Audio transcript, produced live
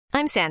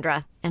I'm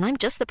Sandra, and I'm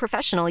just the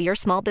professional your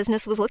small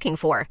business was looking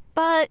for.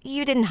 But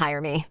you didn't hire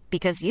me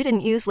because you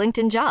didn't use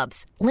LinkedIn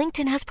Jobs.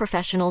 LinkedIn has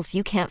professionals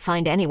you can't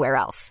find anywhere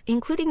else,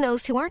 including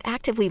those who aren't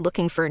actively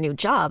looking for a new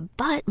job,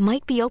 but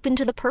might be open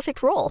to the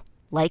perfect role,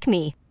 like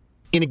me.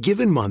 In a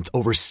given month,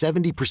 over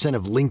 70%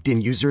 of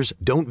LinkedIn users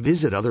don't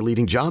visit other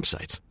leading job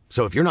sites.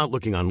 So if you're not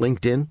looking on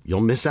LinkedIn,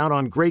 you'll miss out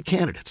on great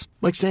candidates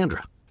like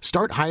Sandra.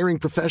 Start hiring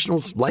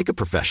professionals like a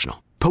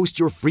professional. Post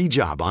your free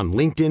job on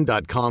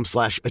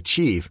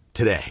linkedin.com/achieve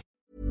today.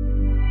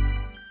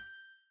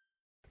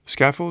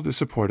 Scaffold is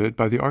supported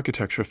by the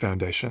Architecture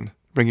Foundation,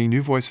 bringing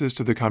new voices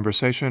to the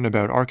conversation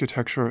about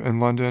architecture in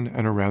London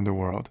and around the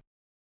world.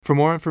 For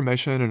more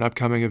information and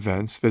upcoming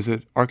events,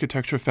 visit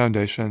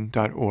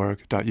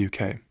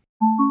architecturefoundation.org.uk.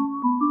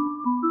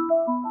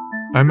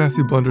 I'm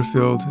Matthew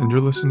Blunderfield, and you're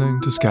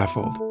listening to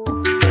Scaffold.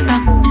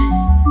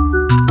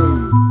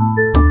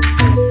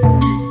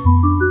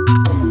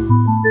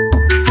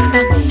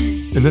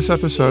 In this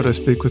episode, I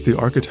speak with the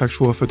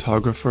architectural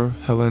photographer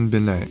Hélène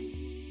Binet.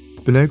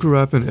 Binet grew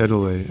up in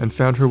Italy and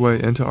found her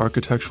way into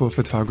architectural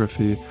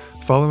photography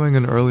following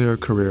an earlier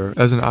career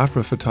as an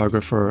opera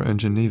photographer in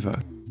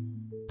Geneva.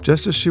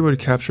 Just as she would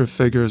capture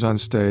figures on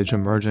stage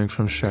emerging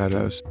from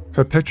shadows,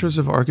 her pictures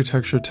of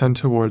architecture tend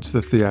towards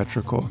the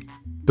theatrical.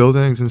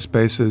 Buildings and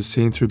spaces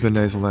seen through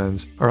Binet's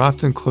lens are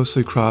often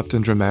closely cropped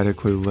and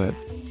dramatically lit,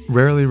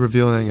 rarely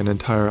revealing an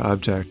entire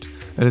object,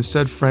 and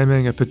instead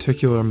framing a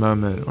particular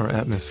moment or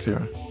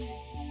atmosphere.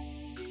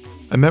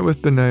 I met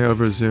with Binet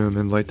over Zoom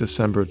in late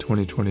December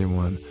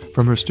 2021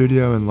 from her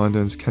studio in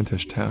London's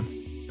Kentish Town,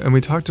 and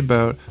we talked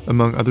about,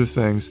 among other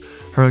things,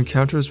 her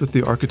encounters with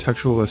the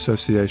Architectural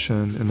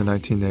Association in the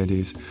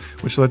 1980s,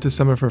 which led to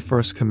some of her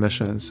first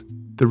commissions,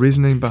 the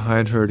reasoning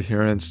behind her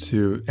adherence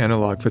to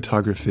analog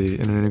photography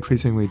in an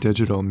increasingly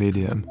digital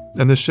medium,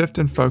 and the shift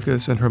in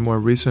focus in her more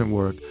recent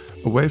work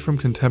away from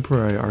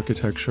contemporary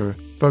architecture,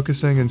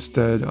 focusing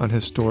instead on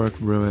historic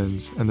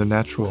ruins and the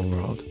natural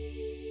world.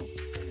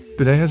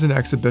 Binet has an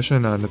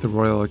exhibition on at the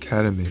Royal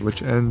Academy,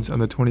 which ends on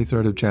the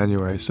 23rd of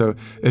January, so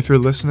if you're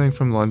listening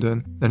from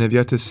London and have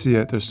yet to see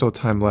it, there's still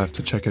time left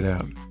to check it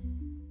out.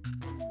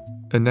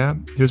 And now,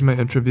 here's my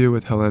interview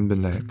with Hélène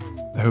Binet.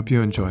 I hope you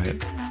enjoy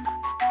it.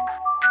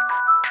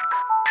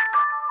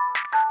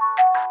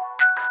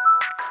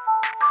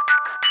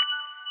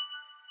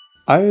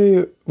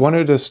 I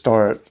wanted to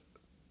start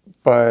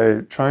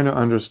by trying to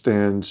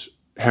understand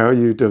how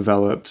you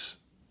developed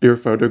your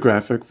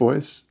photographic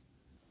voice.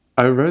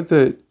 I read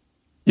that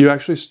you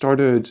actually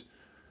started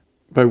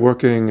by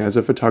working as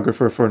a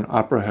photographer for an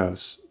opera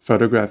house,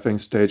 photographing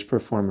stage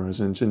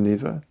performers in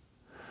Geneva.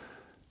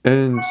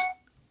 And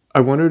I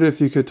wondered if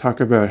you could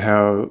talk about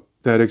how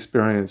that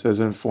experience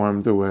has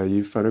informed the way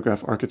you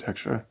photograph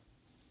architecture.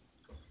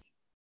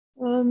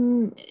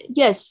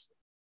 Yes,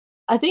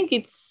 I think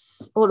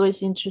it's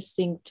always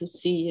interesting to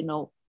see,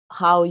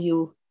 how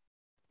you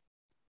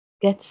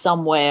get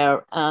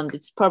somewhere, and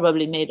it's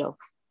probably made of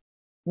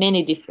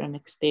many different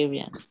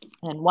experiences.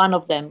 And one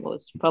of them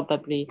was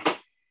probably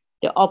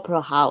the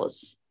opera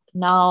house.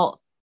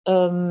 Now,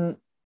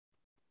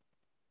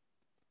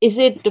 is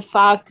it the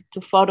fact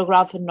to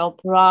photograph an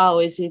opera,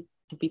 or is it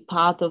to be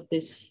part of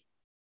this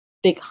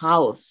big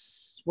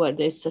house where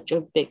there's such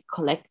a big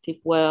collective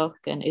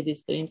work, and it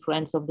is the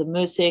influence of the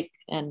music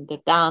and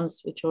the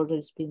dance, which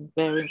always been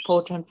very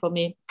important for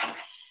me?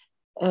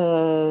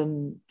 I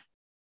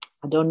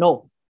don't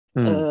know.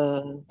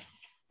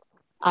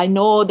 I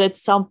know that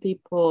some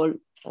people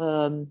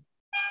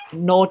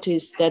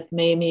notice that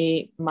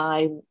maybe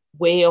my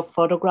way of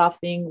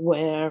photographing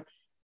where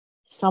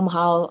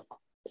somehow,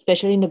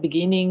 especially in the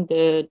beginning,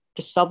 the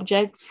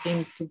subjects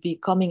seem to be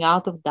coming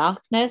out of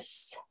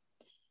darkness,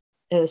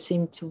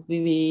 seem to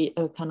be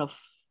kind of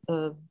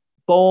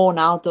born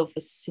out of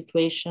a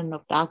situation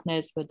of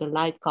darkness where the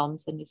light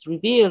comes and is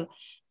revealed,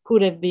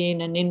 could have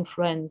been an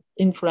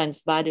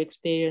influenced by the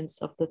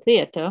experience of the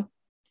theater.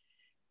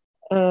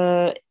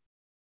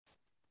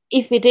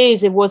 If it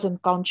is, it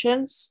wasn't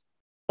conscious.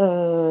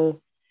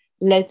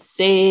 Let's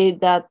say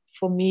that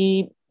for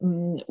me,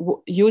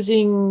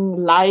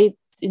 using light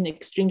in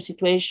extreme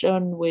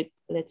situation with,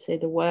 let's say,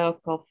 the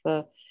work of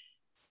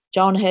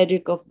John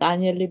Hedrick, of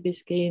Daniel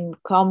Libeskind,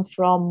 come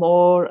from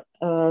more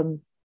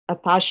a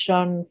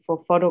passion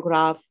for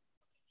photograph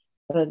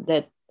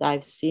that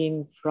I've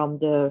seen from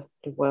the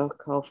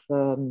work of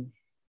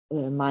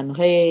Man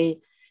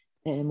Ray,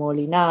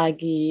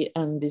 Molinaghi,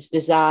 and this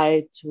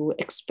desire to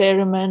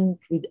experiment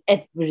with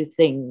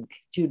everything.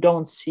 You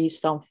don't see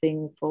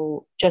something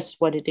for just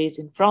what it is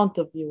in front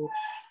of you,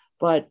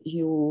 but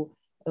you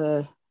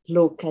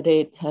look at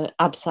it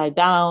upside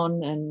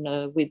down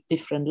and with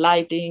different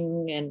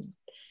lighting, and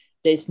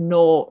there's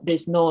not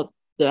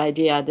the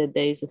idea that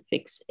there is a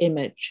fixed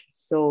image.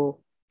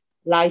 So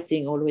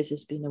lighting always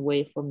has been a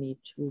way for me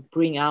to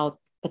bring out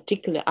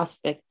particular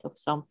aspect of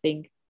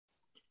something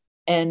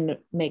and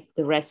make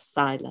the rest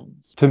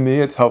silence. To me,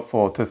 it's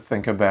helpful to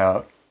think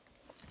about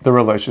the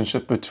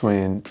relationship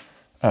between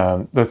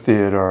the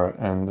theater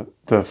and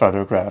the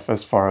photograph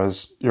as far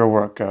as your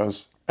work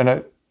goes.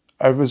 And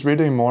I was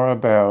reading more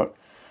about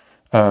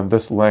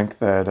this link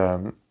that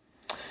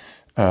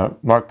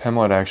Mark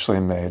Pimlett actually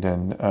made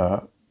in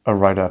a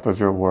write-up of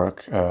your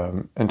work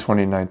in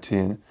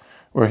 2019,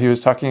 where he was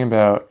talking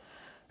about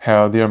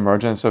how the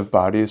emergence of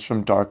bodies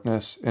from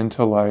darkness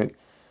into light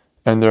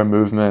and their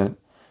movement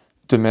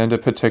demand a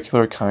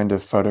particular kind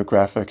of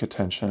photographic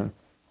attention.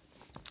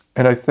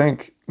 And I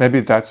think maybe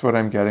that's what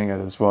I'm getting at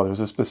as well. There's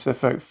a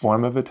specific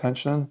form of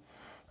attention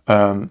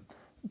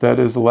that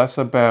is less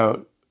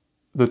about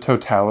the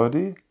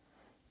totality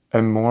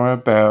and more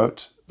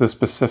about the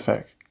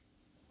specific.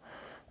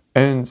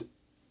 And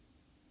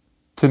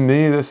to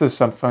me, this is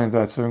something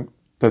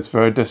that's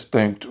very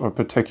distinct or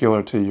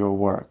particular to your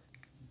work.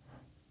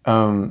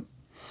 And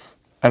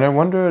I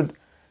wondered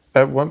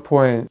at what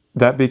point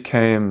that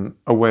became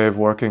a way of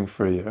working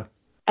for you.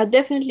 I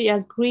definitely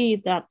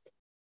agree that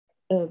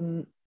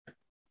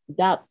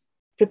that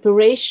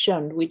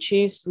preparation, which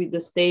is with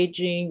the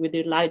staging, with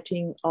the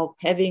lighting, of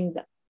having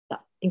that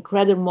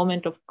incredible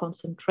moment of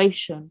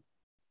concentration,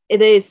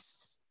 it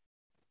is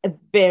a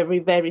very,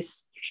 very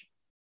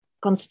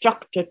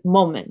constructed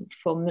moment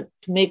to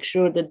make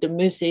sure that the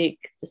music,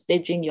 the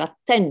staging, your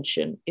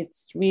attention,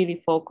 it's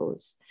really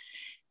focused.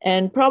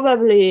 And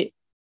probably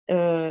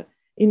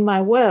in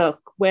my work,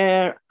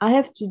 where I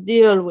have to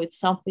deal with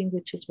something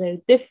which is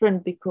very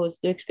different, because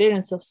the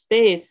experience of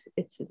space,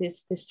 it's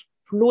this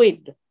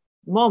fluid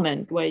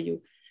moment where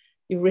you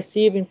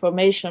receive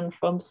information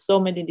from so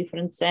many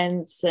different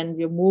senses, and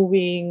you're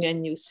moving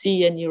and you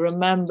see and you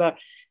remember.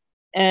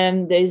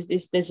 And there's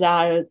this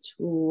desire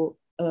to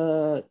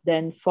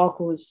then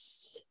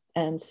focus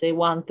and say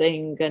one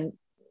thing and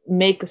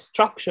make a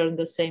structure in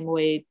the same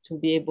way to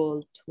be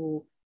able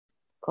to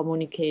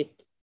communicate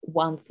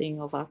one thing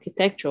of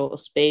architecture or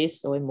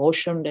space or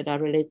emotion that are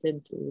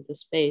related to the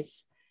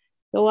space.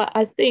 So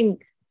I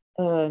think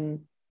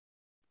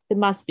there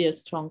must be a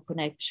strong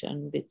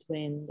connection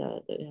between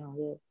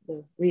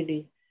the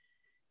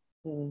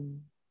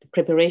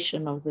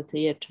preparation of the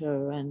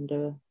theater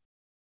and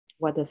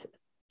what a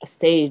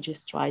stage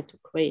is trying to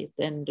create,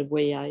 and the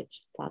way I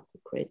start to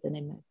create an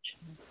image.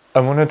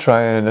 I want to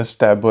try and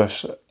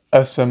establish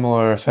a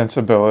similar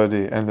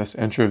sensibility in this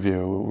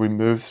interview. We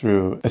move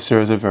through a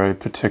series of very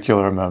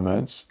particular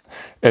moments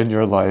in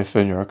your life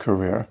and your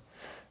career.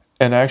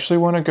 And I actually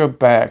want to go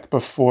back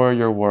before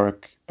your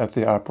work at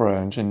the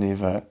Opera in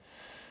Geneva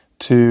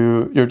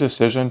to your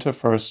decision to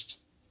first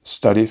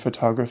study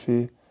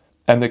photography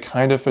and the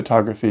kind of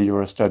photography you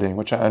were studying,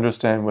 which I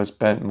understand was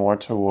bent more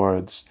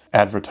towards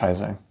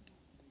advertising.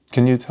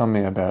 Can you tell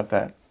me about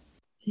that?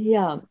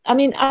 Yeah, I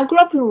mean, I grew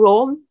up in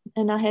Rome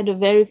and I had a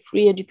very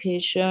free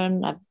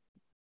education. I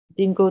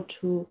didn't go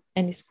to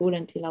any school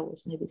until I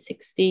was maybe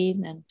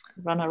 16 and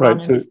run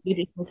around in this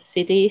beautiful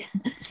city.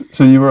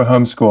 So you were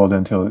homeschooled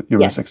until you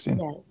were 16?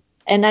 Yeah.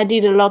 And I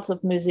did a lot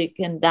of music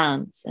and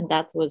dance, and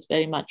that was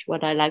very much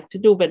what I liked to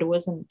do, but I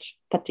wasn't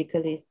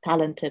particularly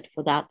talented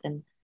for that.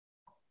 And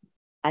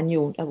I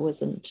knew that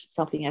wasn't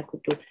something I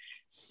could do.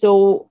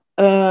 So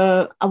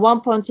at one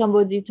point,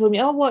 somebody told me,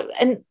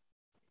 and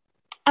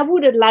I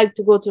would have liked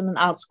to go to an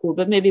art school,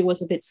 but maybe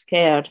was a bit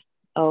scared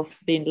of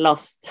being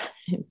lost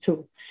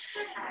into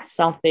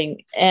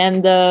something.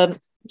 And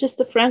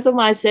just a friend of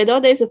mine said,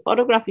 there's a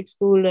photographic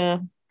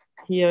school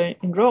here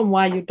in Rome,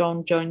 why you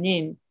don't join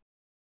in?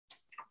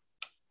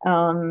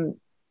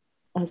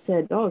 I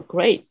said,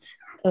 great.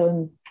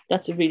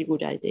 That's a really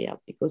good idea,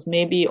 because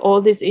maybe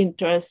all this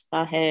interest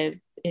I have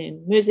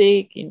in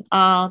music, in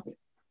art,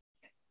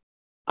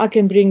 I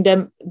can bring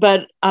them.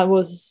 But I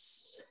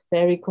was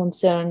very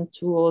concerned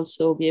to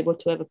also be able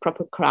to have a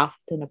proper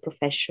craft and a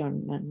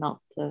profession and not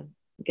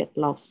get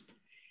lost.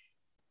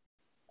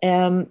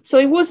 So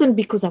it wasn't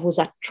because I was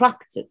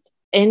attracted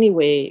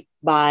anyway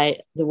by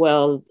the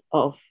world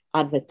of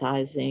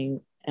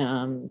advertising.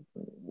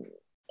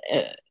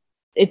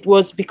 It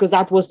was because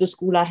that was the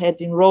school I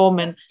had in Rome,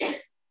 and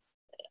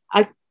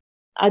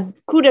I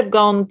could have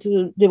gone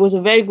to, there was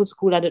a very good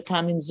school at the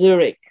time in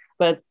Zurich,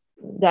 but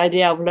the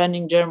idea of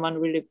learning German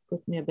really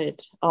put me a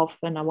bit off,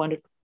 and I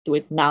wanted to do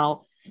it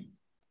now.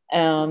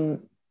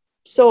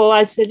 So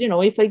I said,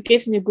 if it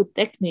gives me a good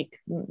technique,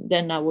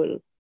 then I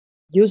will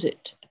use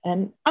it.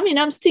 And I mean,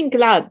 I'm still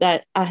glad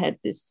that I had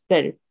this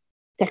very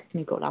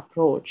technical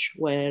approach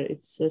where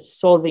it's a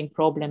solving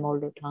problem all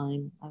the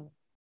time.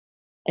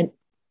 And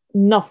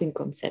nothing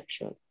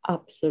conceptual,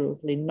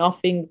 absolutely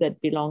nothing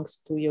that belongs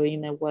to your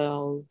inner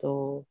world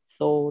or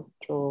thought,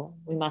 or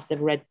we must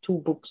have read 2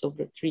 books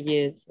over 3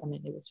 years. I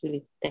mean, it was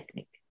really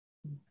technical.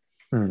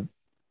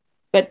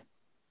 But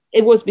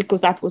it was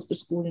because that was the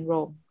school in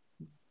Rome.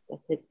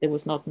 That's it. There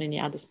was not many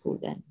other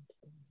schools then.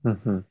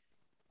 Mm-hmm.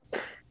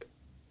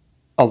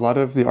 A lot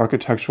of the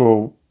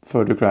architectural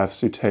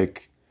photographs you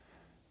take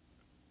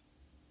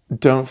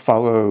don't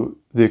follow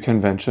the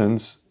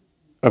conventions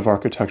of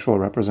architectural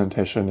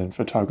representation in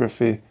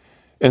photography,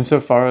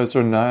 insofar as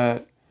they're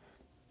not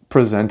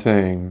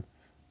presenting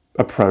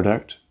a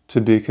product to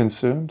be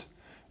consumed,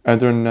 and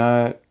they're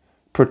not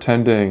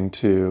pretending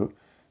to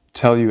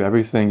tell you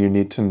everything you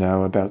need to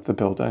know about the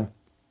building.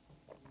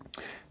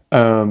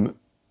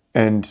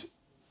 And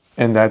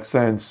in that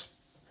sense,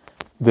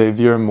 they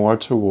veer more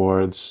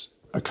towards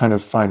a kind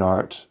of fine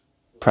art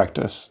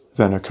practice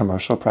than a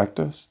commercial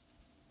practice.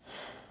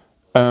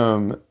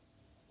 And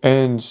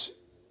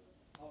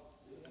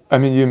I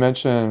mean, you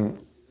mentioned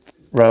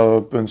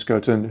Raoul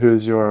Bunschoten,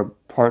 who's your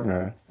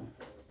partner,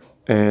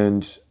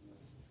 and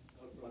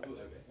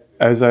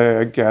as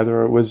I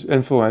gather, was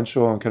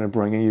influential in kind of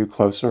bringing you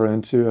closer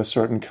into a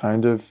certain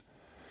kind of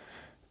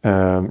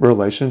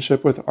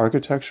relationship with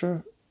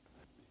architecture.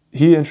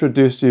 He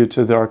introduced you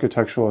to the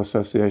Architectural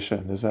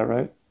Association, is that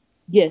right?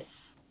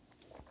 Yes.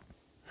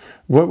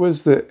 What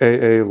was the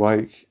AA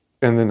like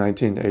in the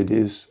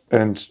 1980s,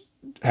 and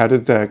how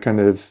did that kind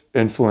of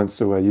influence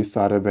the way you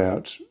thought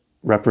about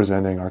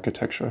representing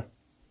architecture?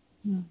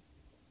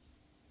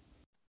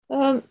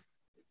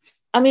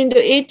 I mean, the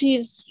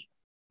 80s,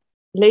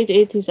 late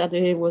 80s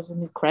AA was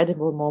an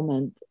incredible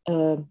moment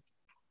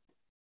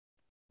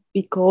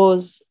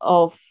because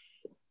of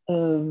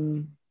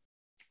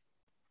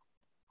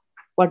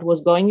what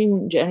was going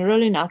in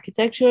general in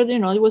architecture. You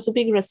know, it was a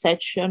big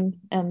recession,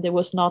 and it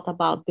was not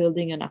about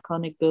building an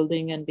iconic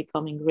building and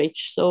becoming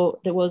rich. So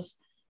there was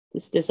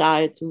this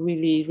desire to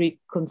really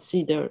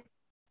reconsider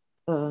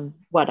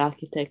what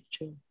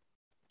architecture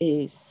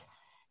is.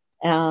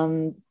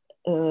 And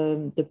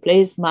the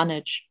place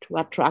managed to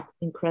attract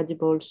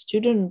incredible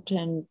student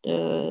and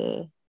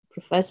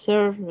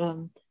professor.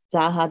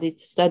 Zaha did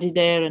study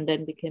there and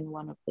then became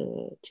one of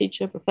the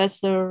teacher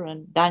professor,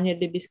 and Daniel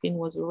Libiskin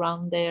was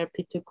around there,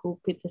 Peter Cook,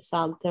 Peter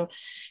Salter.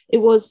 It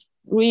was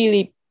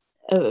really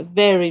a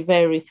very,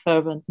 very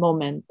fervent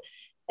moment.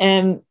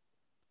 And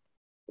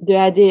the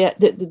idea,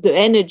 the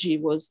energy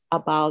was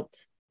about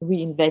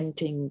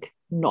reinventing,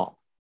 not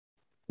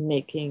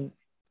making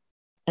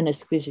an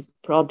exquisite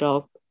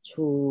product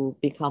to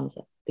become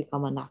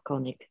an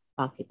iconic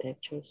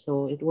architecture.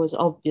 So it was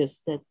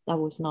obvious that that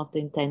was not the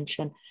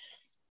intention.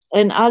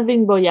 And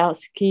Alvin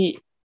Boyarsky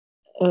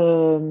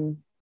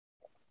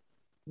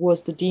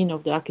was the dean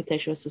of the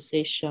Architectural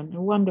Association,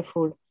 a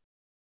wonderful,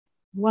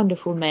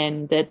 wonderful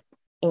man that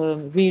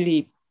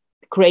really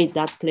created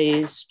that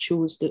place,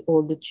 chose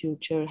all the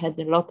future, had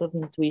a lot of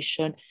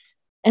intuition.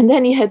 And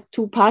then he had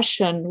two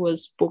passions,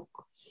 was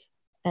books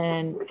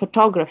and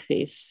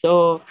photography.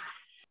 So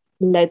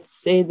let's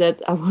say that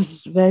I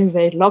was very,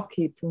 very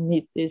lucky to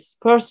meet this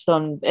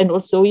person. And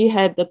also he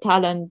had the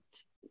talent,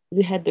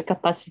 he had the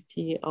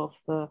capacity of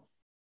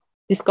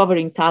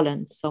discovering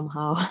talent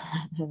somehow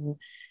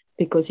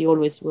because he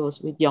always was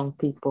with young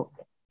people.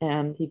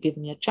 And he gave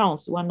me a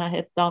chance when I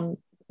had done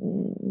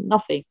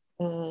nothing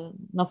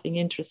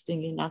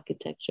interesting in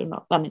architecture.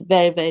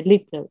 Very, very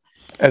little.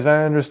 As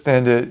I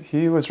understand it,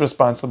 he was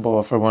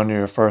responsible for one of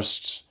your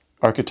first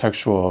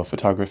architectural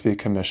photography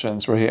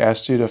commissions where he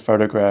asked you to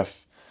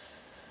photograph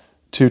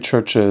two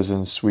churches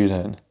in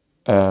Sweden,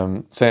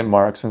 St.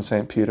 Mark's and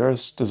St.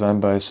 Peter's,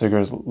 designed by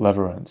Sigurd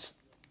Leverance.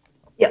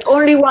 Yeah,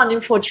 only one,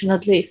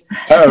 unfortunately.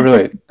 Oh,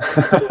 really?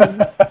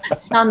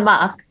 St.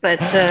 Mark, but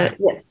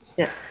yes.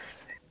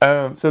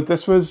 Yeah. So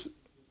this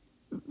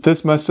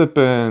must have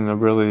been a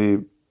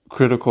really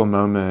critical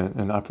moment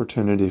and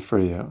opportunity for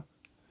you.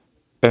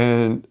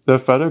 And the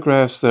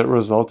photographs that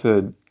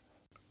resulted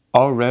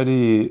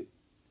already,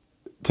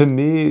 to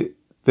me,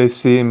 they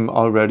seem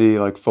already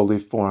like fully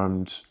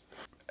formed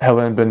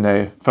Hélène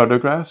Binet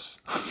photographs.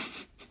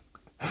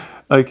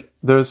 Like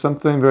there's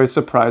something very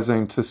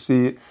surprising to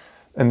see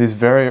in these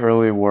very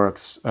early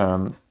works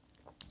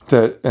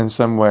that in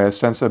some way a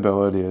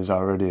sensibility is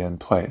already in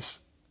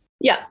place.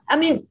 Yeah, I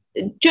mean,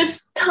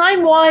 just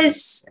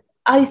time-wise,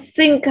 I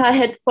think I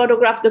had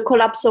photographed the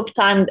collapse of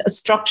time, a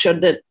structure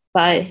that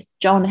by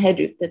John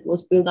Hedrick that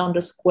was built on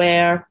the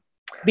square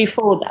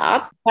before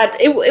that. But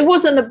it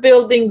wasn't a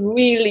building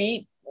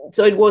really.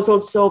 So it was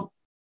also,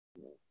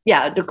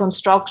 the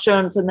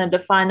constructions and then the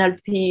final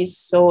piece.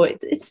 So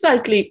it's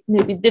slightly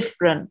maybe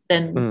different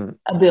than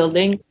a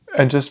building.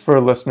 And just for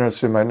listeners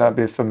who might not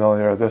be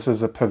familiar, this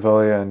is a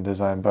pavilion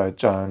designed by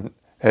John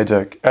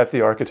Hedrick at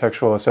the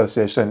Architectural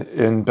Association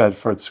in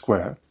Bedford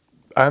Square.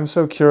 I'm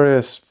so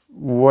curious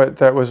what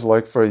that was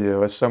like for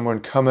you as someone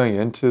coming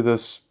into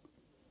this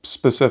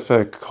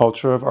specific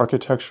culture of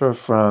architecture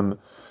from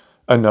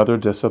another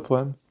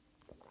discipline,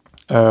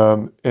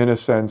 in a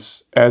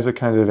sense, as a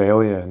kind of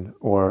alien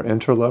or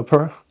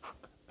interloper.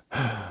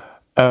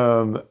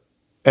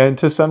 And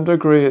to some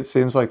degree, it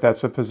seems like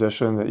that's a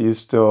position that you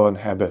still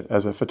inhabit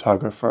as a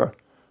photographer,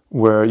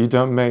 where you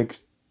don't make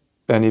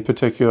any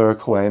particular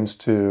claims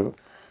to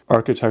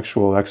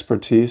architectural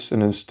expertise,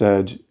 and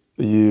instead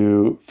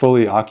you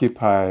fully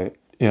occupy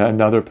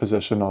another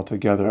position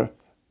altogether.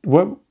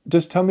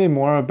 Just tell me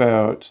more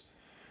about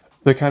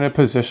the kind of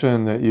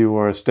position that you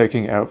were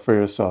staking out for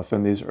yourself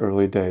in these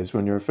early days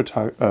when you're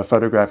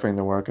photographing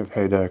the work of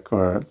Hedek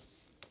or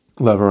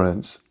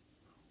Leverance.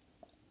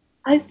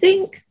 I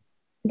think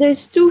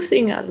there's two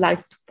things I'd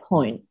like to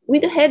point.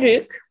 With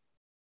Hedek,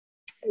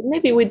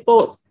 maybe with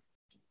both,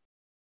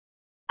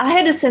 I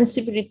had a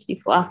sensibility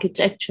for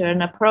architecture,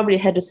 and I probably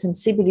had a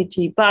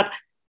sensibility, but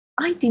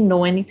I didn't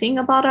know anything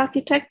about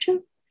architecture.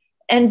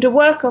 And the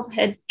work of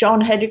John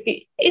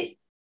Headley,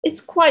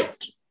 it's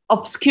quite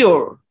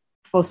obscure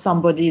for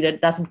somebody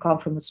that doesn't come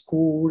from a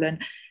school.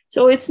 And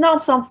so it's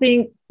not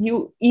something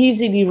you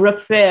easily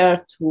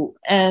refer to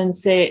and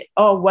say,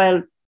 oh,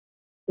 well,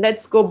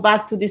 let's go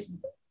back to this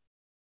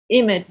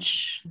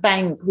image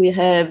bank we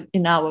have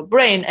in our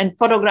brain and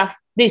photograph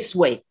this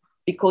way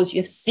because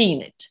you've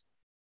seen it.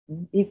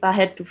 If I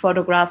had to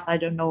photograph, I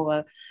don't know,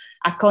 an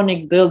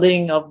iconic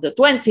building of the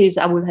 20s,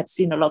 I would have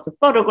seen a lot of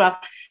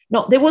photographs.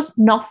 No, there was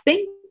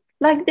nothing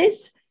like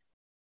this.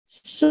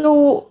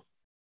 So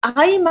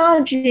I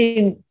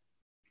imagine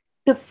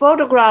the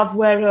photograph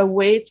were a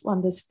way to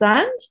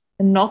understand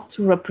and not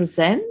to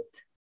represent.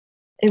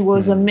 It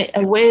was a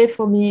way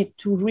for me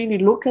to really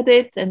look at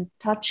it and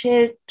touch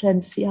it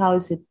and see how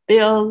is it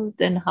built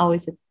and how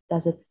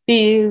does it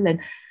feel and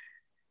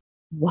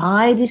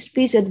why this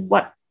piece and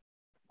what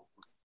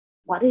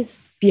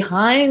is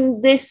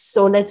behind this.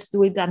 So let's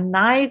do it at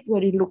night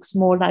where it looks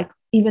more like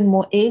even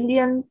more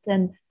alien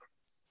and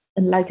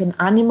like an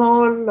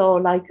animal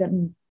or like a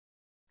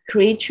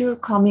creature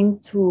coming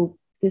to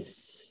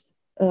this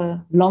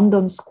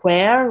London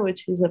Square,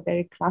 which is a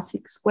very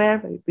classic square,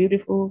 very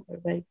beautiful,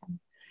 very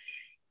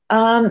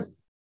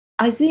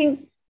I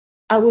think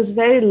I was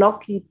very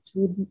lucky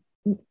to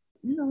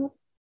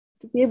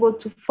be able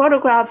to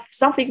photograph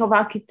something of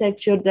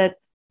architecture that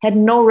had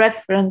no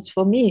reference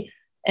for me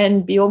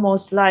and be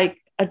almost like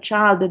a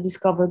child that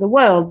discovered the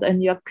world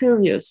and you're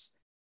curious.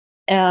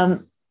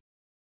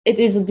 It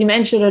is a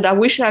dimension that I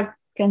wish I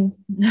can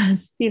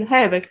still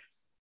have it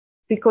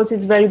because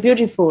it's very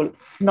beautiful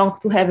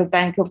not to have a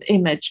bank of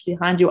image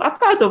behind you.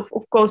 Apart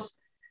of course,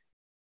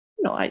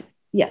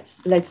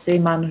 let's say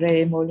Man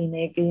Ray,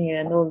 Molineghi,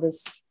 and all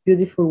this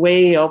beautiful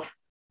way of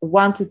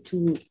wanted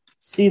to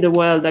see the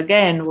world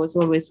again was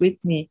always with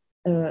me.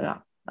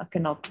 I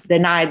cannot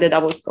deny that I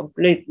was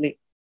completely,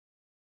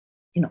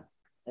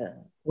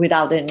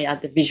 without any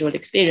other visual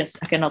experience.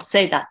 I cannot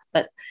say that,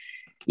 but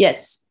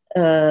yes.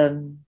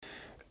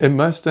 It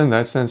must, in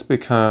that sense,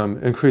 become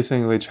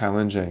increasingly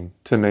challenging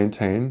to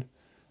maintain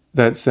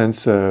that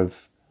sense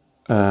of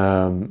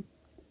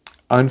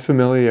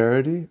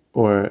unfamiliarity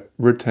or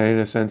retain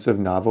a sense of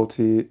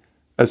novelty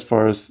as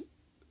far as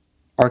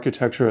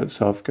architecture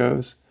itself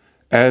goes,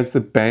 as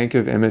the bank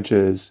of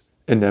images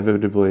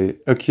inevitably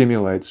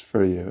accumulates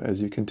for you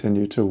as you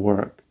continue to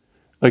work.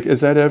 Like, is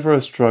that ever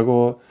a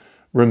struggle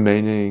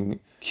remaining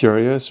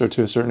curious or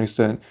to a certain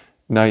extent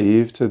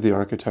naive to the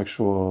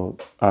architectural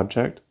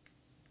object?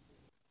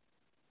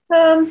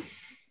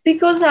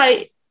 Because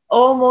I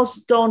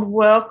almost don't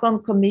work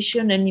on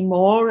commission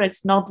anymore.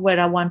 It's not where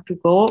I want to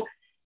go.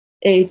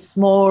 It's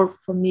more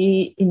for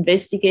me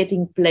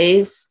investigating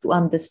place to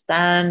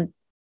understand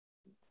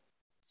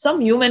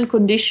some human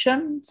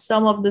condition,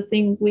 some of the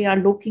things we are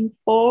looking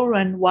for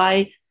and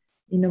why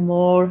in a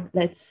more,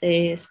 let's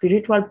say,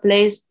 spiritual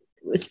place,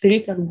 a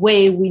spiritual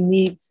way we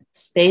need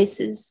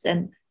spaces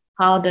and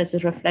how does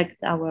it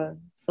reflect our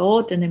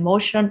thought and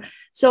emotion.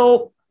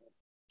 So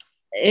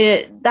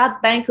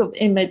that bank of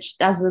image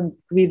doesn't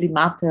really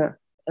matter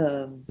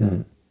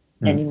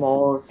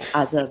anymore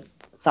as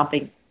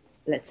something,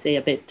 let's say,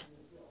 a bit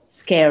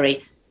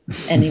scary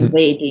and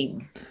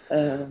invading.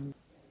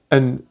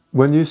 And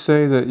when you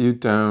say that you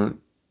don't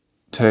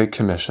take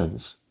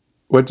commissions,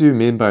 what do you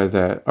mean by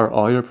that? Are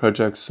all your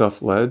projects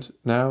self-led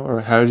now?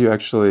 Or how do you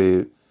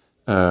actually,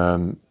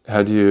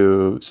 how do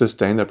you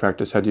sustain the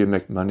practice? How do you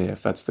make money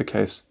if that's the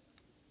case?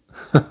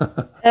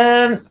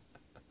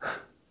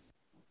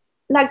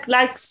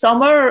 Like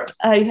summer,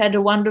 I had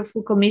a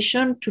wonderful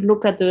commission to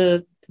look at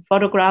to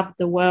photograph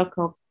the work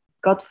of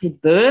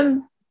Gottfried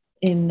Böhm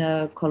in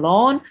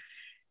Cologne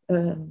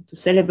to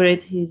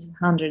celebrate his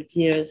 100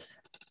 years.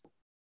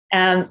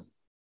 And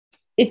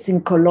it's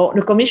in Cologne.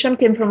 The commission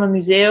came from a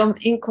museum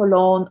in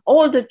Cologne.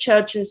 All the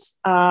churches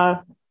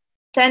are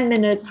 10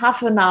 minutes,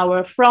 half an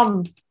hour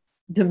from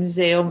the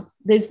museum.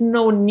 There's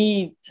no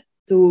need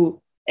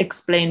to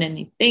explain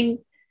anything.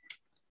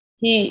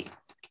 He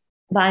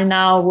by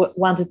now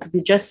wanted to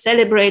be just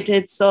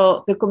celebrated.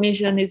 So the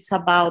commission is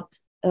about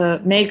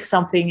make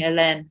something,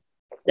 Hélène,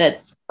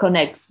 that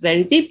connects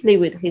very deeply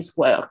with his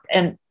work.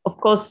 And of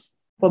course,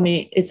 for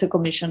me, it's a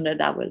commission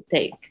that I will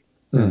take.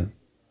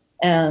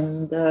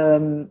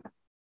 And,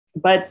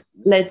 but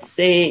let's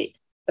say,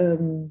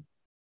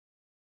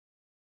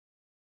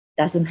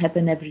 doesn't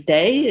happen every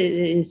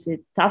day. Is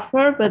it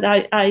tougher? But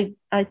I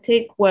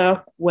take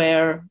work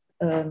where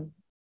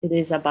it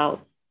is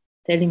about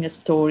telling a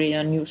story,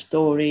 a new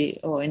story,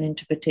 or an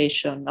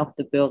interpretation of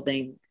the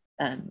building,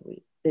 and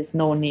there's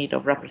no need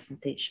of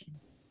representation.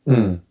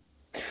 And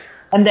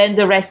then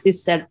the rest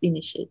is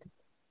self-initiated.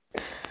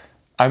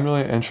 I'm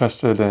really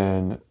interested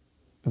in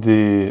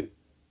the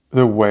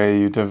way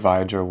you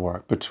divide your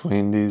work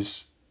between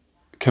these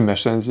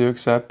commissions you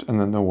accept and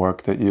then the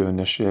work that you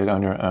initiate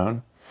on your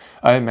own.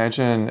 I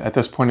imagine at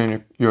this point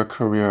in your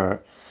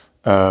career,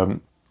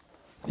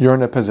 you're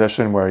in a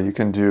position where you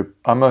can do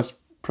almost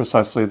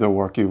precisely the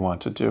work you want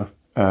to do.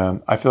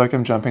 I feel like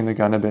I'm jumping the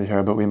gun a bit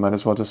here, but we might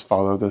as well just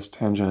follow this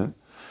tangent.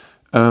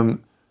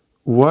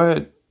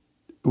 What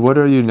what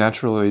are you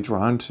naturally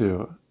drawn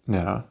to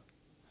now?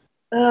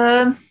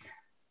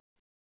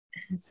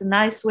 It's a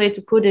nice way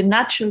to put it.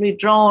 Naturally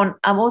drawn.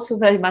 I'm also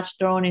very much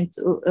drawn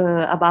into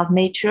about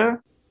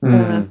nature.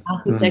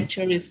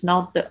 Architecture is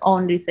not the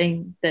only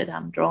thing that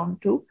I'm drawn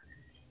to.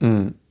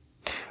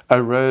 I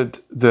read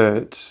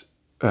that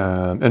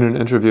in an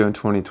interview in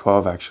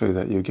 2012, actually,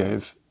 that you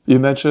gave, you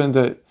mentioned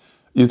that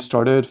you'd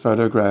started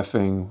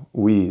photographing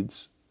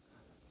weeds,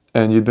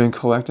 and you'd been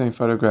collecting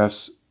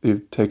photographs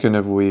you've taken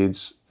of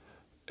weeds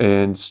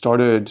and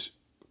started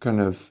kind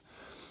of,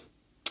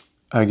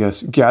 I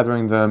guess,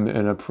 gathering them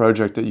in a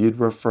project that you'd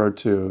referred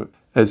to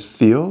as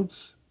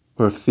fields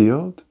or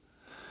field.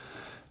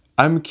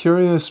 I'm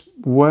curious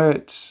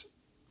what's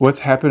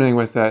happening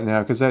with that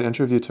now, because that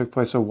interview took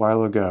place a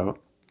while ago.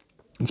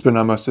 It's been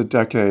almost a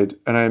decade,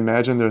 and I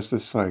imagine there's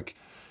this like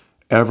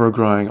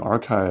ever-growing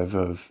archive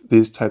of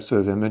these types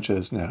of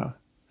images now.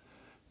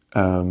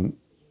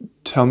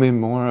 Tell me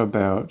more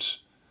about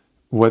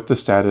what the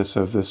status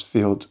of this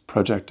field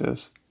project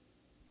is.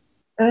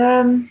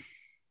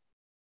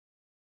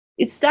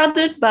 It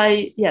started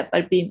by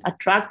being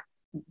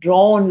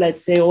drawn,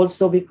 let's say,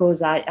 also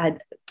because I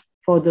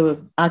for the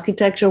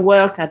architecture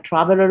work, I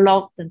travel a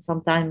lot, and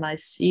sometimes I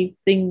see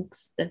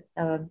things that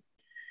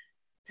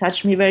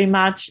touch me very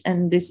much.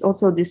 And this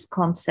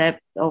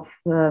concept of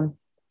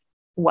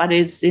what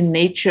is in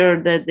nature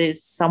that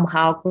is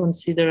somehow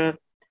considered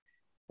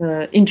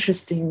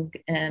interesting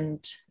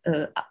and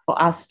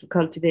for us to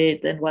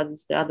cultivate, and what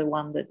is the other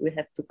one that we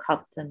have to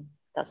cut and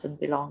doesn't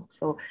belong.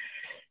 So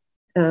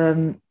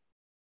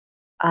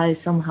I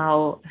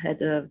somehow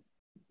had a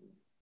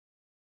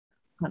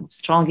kind of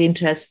strong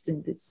interest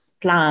in this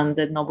plant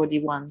that nobody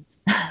wants.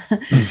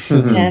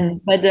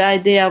 But the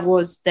idea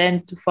was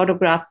then to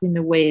photograph in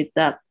a way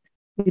that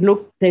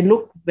they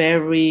look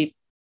very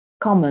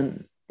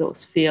common,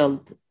 those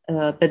fields.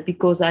 But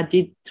because I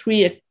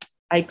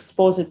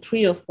exposed it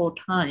 3 or 4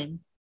 times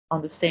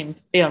on the same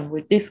film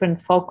with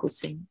different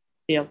focusing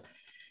field.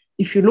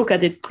 If you look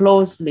at it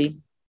closely,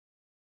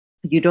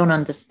 you don't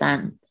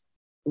understand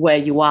where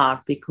you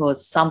are,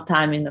 because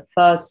sometime in the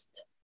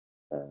first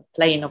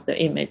plane of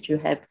the image, you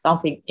have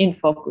something in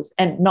focus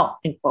and not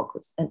in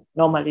focus. And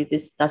normally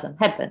this doesn't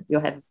happen. You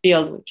have a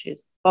field which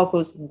is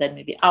focused and then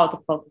maybe out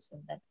of focus,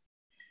 and then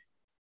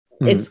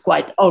it's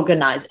quite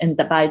organized. And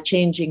by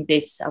changing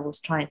this, I was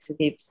trying to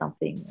give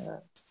something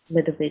a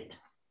little bit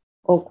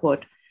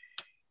awkward.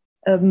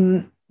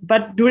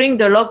 But during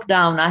the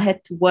lockdown, I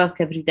had to work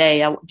every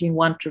day. I didn't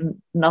want to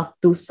not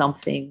do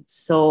something.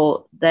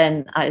 So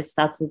then I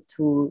started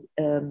to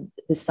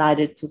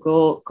decided to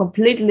go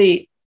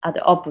completely at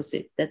the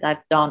opposite that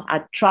I've done.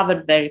 I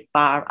traveled very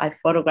far. I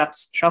photographed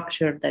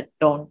structure that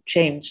don't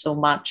change so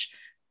much,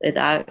 that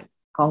are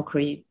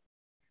concrete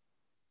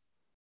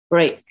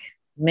brick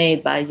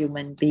made by a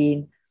human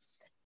being,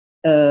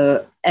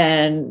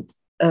 and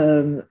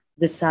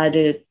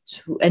decided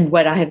to, and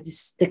where I have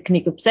this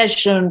technique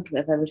obsession to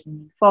have everything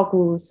in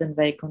focus and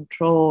very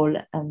control.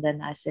 And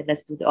then I said,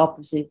 let's do the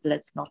opposite.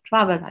 Let's not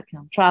travel. I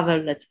can't travel.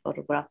 Let's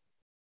photograph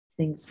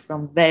things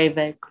from very,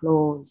 very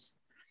close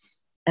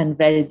and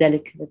very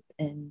delicate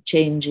and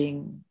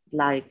changing,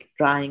 like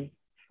drying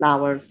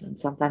flowers and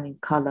sometimes in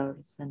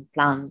colors and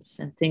plants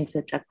and things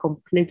that are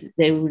completely,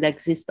 they will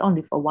exist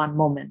only for one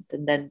moment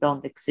and then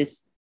don't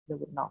exist. They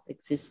will not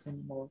exist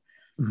anymore.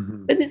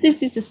 But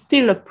this is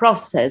still a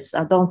process.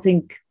 I don't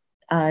think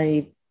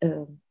I'm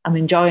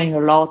enjoying a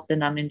lot,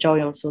 and I'm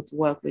enjoying also to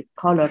work with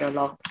color a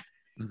lot.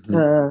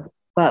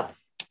 But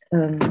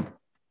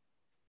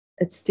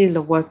it's still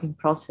a working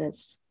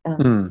process.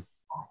 I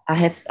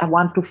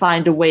want to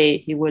find a way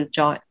he will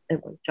join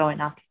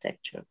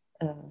architecture.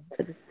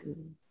 But it's still,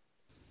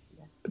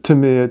 To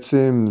me, it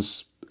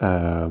seems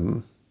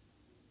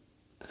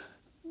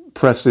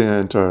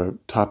prescient or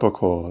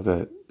topical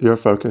that your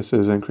focus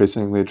is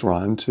increasingly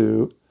drawn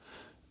to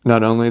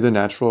not only the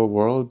natural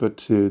world, but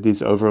to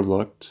these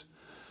overlooked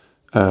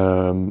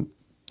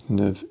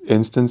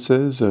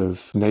instances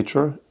of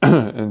nature,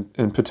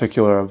 in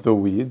particular of the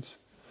weeds.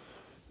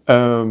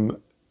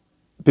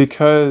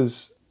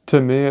 Because to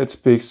me, it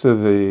speaks to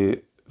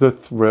the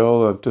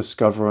thrill of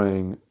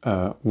discovering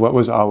what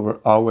was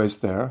always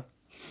there,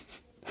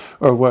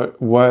 or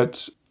what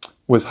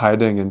was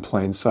hiding in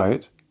plain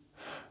sight.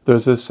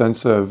 There's this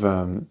sense of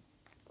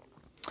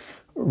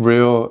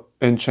real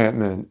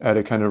enchantment at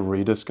a kind of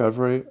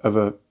rediscovery of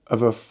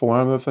a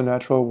form of the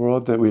natural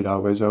world that we'd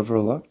always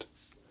overlooked.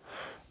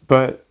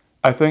 But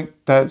I think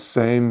that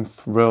same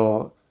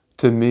thrill,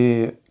 to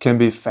me, can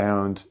be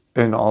found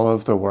in all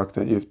of the work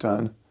that you've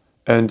done.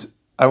 And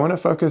I want to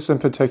focus in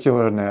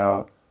particular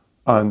now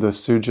on the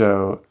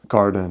Suzhou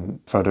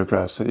garden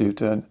photographs that you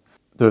did.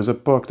 There's a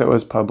book that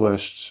was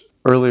published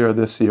earlier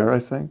this year, I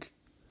think.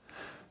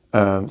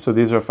 So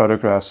these are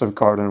photographs of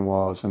garden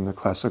walls in the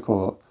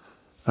classical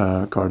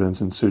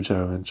gardens in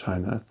Suzhou in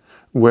China,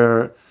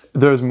 where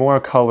there's more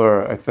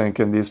color, I think,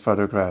 in these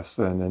photographs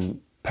than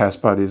in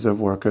past bodies of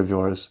work of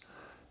yours.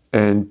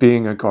 And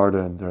being a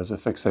garden, there's a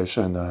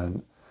fixation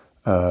on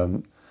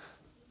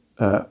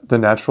the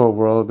natural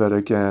world that,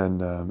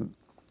 again,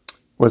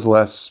 was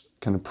less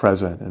kind of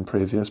present in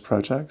previous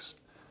projects.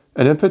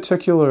 And in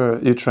particular,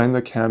 you trained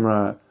the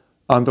camera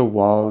on the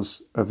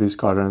walls of these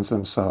gardens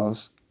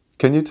themselves.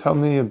 Can you tell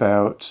me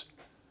about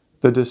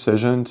the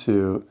decision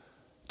to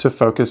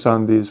focus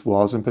on these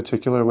walls in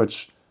particular,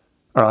 which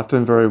are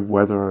often very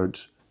weathered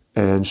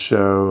and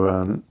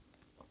show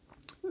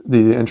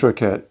the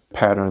intricate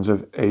patterns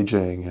of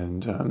aging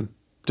and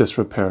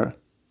disrepair?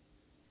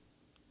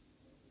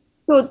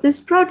 So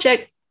this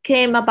project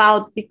came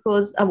about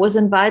because I was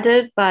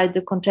invited by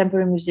the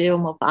Contemporary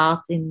Museum of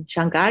Art in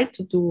Shanghai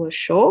to do a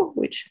show,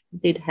 which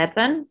did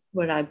happen,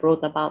 where I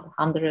brought about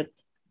 100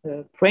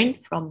 print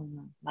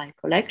from my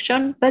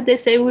collection. But they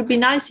say it would be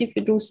nice if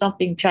you do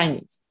something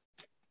Chinese.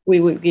 We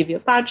will give you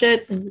a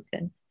budget and you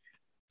can.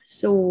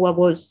 So I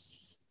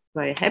was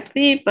very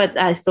happy, but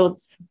I thought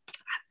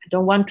I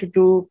don't want to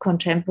do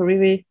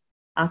contemporary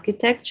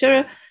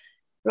architecture.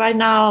 Right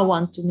now, I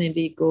want to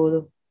maybe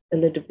go a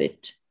little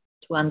bit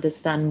to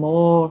understand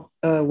more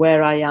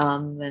where I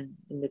am and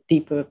in the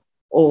deeper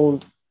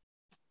old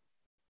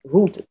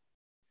root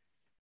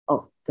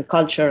of the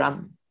culture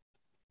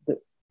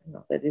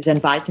that is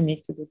inviting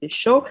me to do this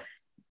show.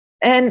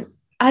 And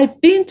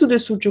I've been to the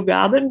Suzhou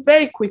Garden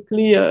very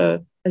quickly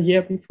a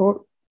year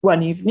before,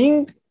 one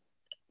evening,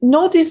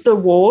 noticed the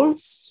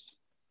walls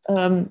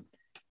and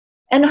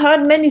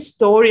heard many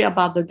stories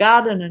about the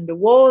garden and the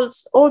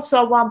walls.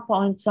 Also, at one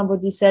point,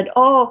 somebody said,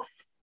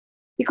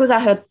 because I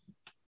heard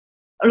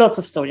lots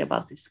of stories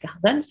about these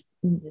gardens.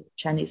 The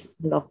Chinese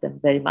love them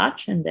very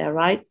much, and they're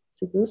right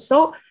to do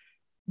so,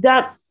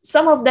 that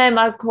some of them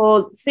are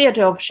called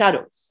theater of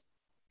shadows.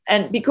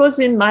 And because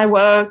in my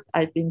work,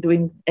 I've been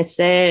doing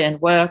essay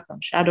and work on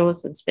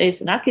shadows and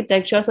space and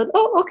architecture, I said,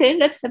 okay,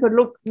 let's have a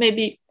look.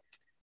 Maybe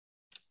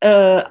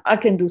I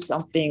can do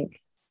something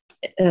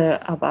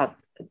about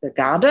the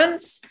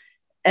gardens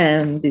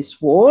and these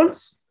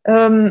walls.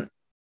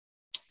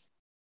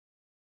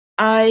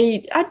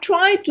 I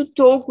tried to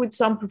talk with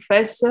some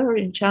professor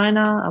in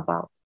China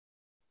about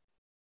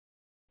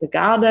the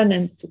garden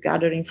and to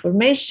gather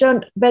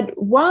information. But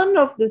one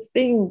of the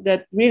things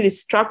that really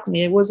struck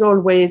me was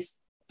always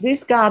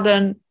this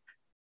garden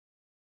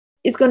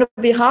is going to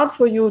be hard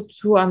for you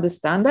to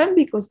understand them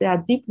because they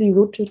are deeply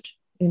rooted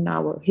in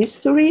our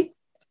history.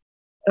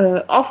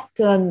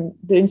 Often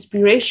the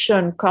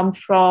inspiration comes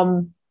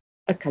from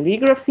a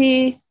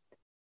calligraphy,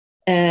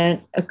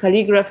 and a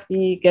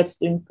calligraphy gets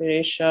the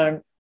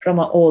inspiration from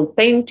an old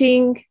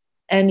painting,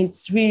 and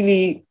it's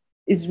really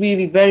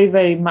very,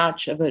 very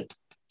much of a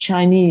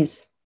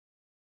Chinese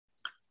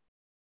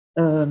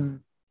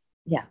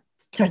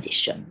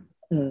tradition.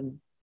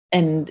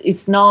 And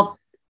it's not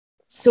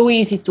so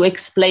easy to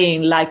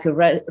explain like a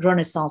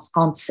Renaissance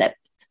concept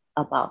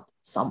about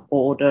some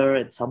order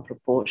and some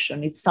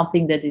proportion. It's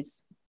something that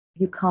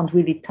you can't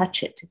really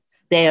touch it.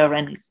 It's there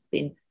and it's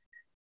been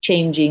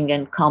changing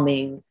and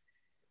coming.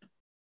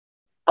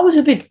 I was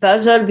a bit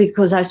puzzled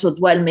because I thought,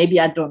 well, maybe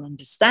I don't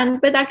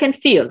understand, but I can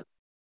feel.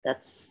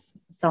 That's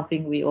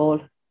something we all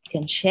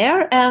can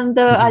share. And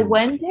I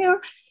went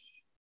there.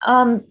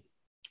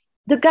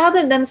 The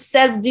garden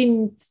themselves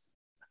didn't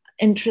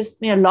interest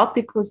me a lot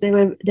because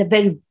they're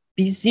very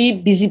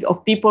busy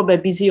of people,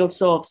 but busy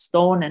also of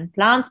stone and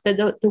plants. But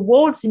the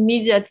walls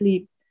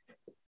immediately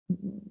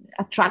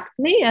attract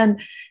me,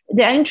 and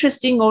they're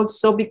interesting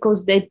also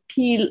because they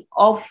peel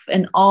off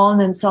and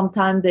on, and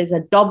sometimes there's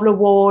a double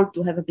wall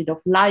to have a bit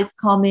of light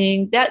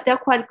coming. They're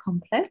quite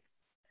complex.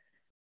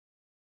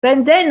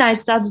 But then I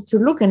started to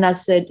look and I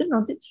said,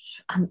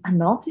 I'm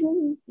not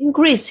in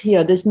Greece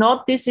here. There's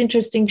not this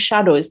interesting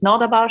shadow. It's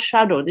not about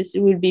shadow. This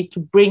will be to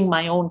bring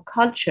my own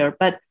culture.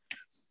 But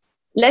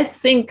let's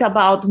think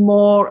about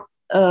more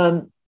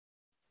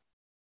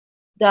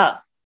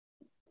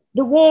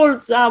the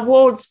walls are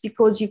walls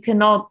because you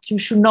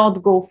should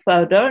not go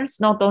further. It's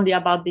not only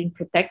about being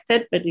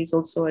protected, but it's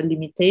also a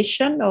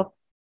limitation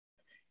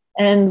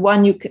and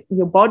when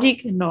your body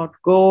cannot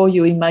go,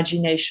 your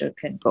imagination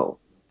can go.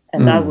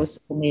 And that was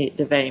for me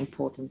the very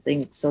important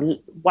thing. So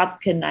what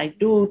can I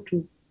do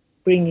to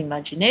bring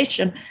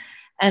imagination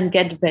and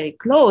get very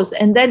close?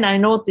 And then I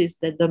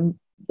noticed that the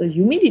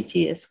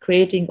humidity is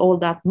creating all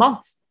that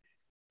moss.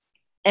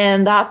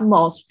 And that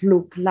moss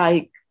looked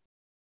like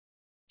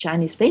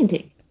Chinese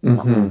painting.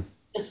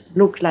 Just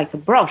looked like a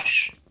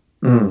brush.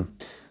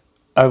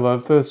 I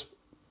love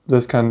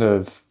this kind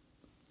of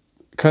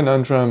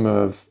conundrum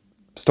of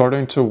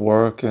starting to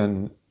work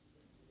in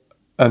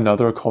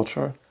another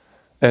culture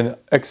and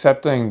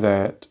accepting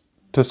that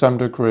to some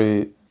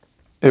degree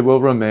it will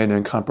remain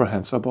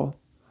incomprehensible.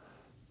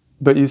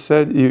 But you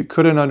said you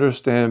couldn't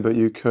understand, but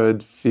you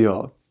could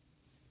feel.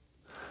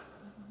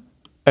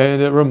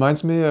 And it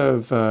reminds me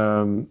of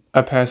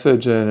a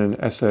passage in an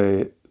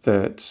essay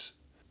that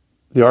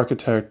the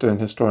architect and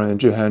historian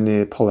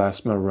Juhani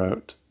Palasma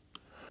wrote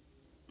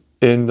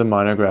in the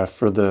monograph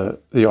for the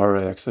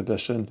RA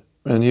exhibition.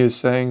 And he was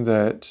saying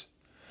that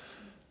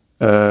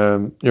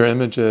your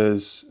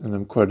images, and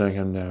I'm quoting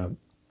him now,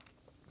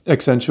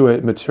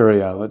 accentuate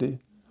materiality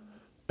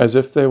as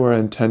if they were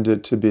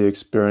intended to be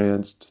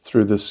experienced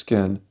through the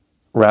skin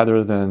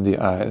rather than the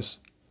eyes.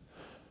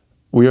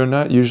 We are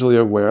not usually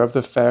aware of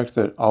the fact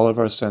that all of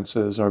our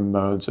senses are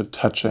modes of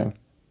touching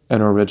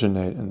and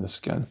originate in the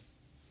skin.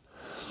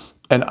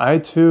 And I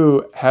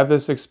too have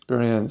this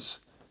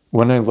experience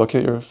when I look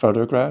at your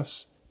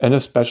photographs, and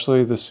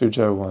especially the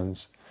Suzhou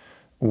ones,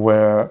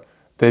 where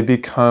they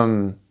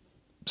become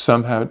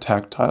somehow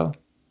tactile.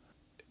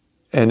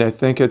 And I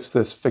think it's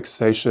this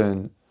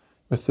fixation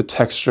with the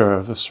texture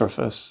of the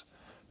surface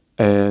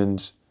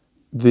and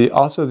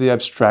also the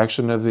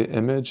abstraction of the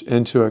image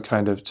into a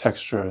kind of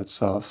texture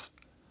itself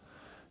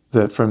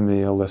that for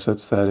me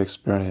elicits that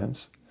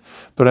experience.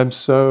 But I'm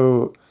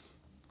so,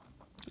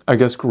 I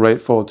guess,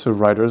 grateful to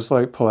writers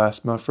like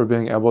Paulasma for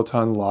being able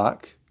to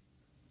unlock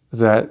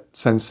that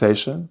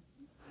sensation.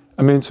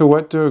 I mean, to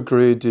what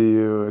degree do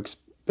you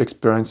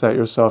experience that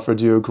yourself, or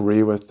do you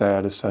agree with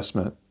that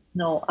assessment?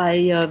 No,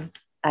 I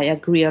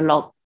agree a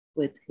lot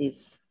with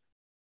his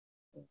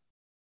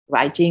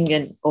writing,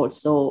 and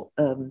also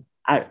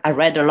I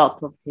read a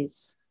lot of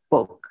his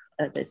book.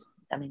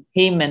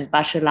 Him and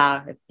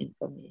Bachelard have been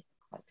for me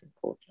quite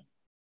important.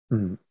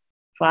 Mm.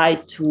 Try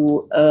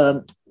to,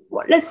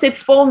 let's say,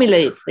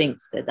 formulate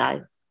things that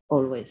I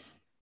always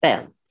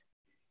felt.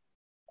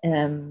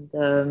 And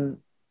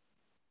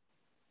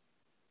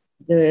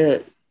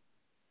the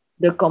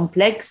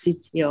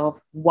complexity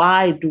of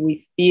why do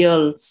we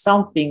feel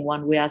something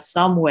when we are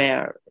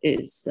somewhere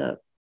is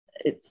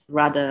it's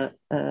rather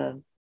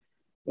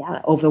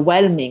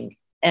overwhelming.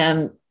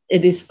 And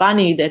it is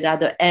funny that at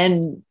the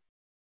end,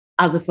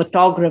 as a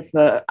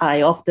photographer,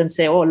 I often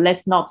say, oh,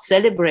 let's not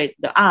celebrate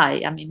the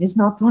eye. I mean, it's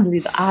not only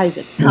the eye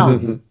that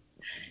counts.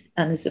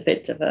 And it's a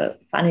bit of a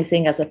funny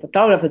thing as a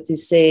photographer to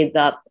say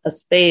that a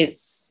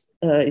space,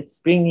 it's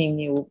bringing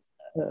you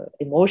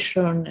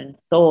emotion and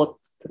thought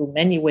through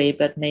many ways,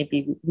 but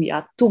maybe we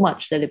are too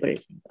much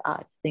celebrating the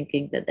eye,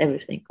 thinking that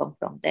everything comes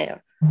from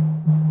there.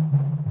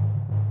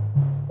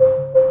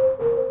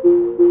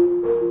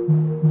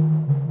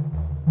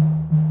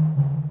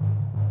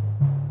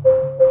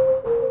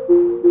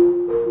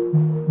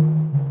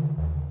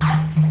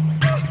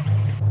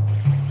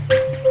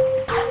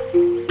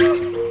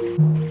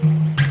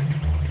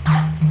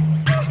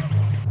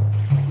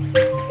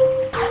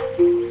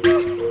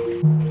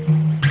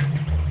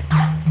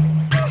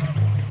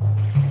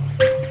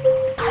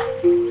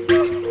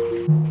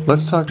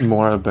 Let's talk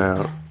more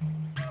about,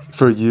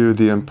 for you,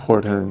 the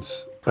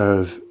importance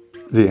of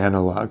the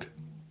analog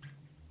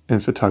in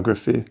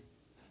photography.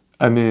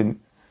 I mean,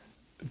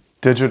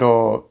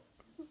 digital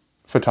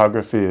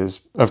photography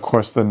is, of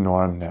course, the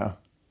norm now,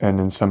 and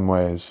in some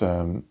ways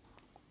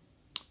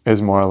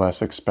is more or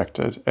less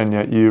expected. And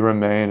yet you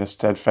remain a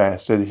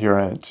steadfast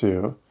adherent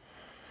to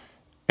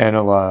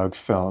analog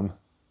film.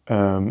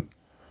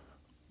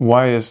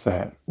 Why is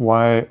that?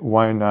 Why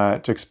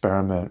not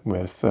experiment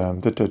with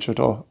the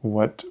digital?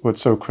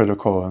 What's so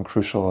critical and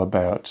crucial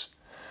about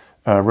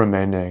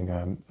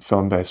remaining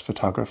film-based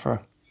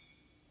photographer?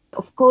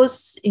 Of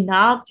course, in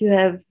art, you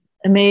have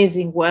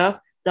amazing work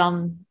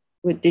done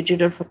with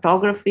digital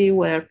photography,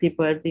 where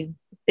people have been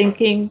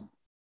thinking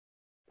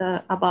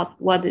about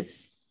what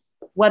is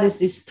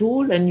this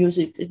tool and use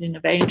it in a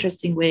very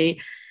interesting way.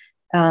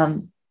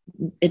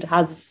 It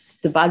has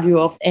the value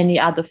of any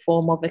other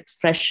form of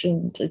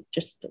expression,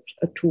 just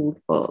a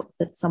tool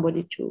that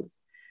somebody chooses.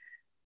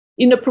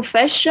 In a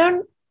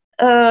profession,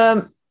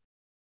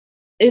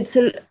 it's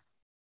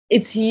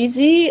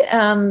easy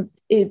and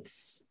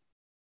it's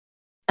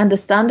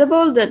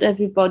understandable that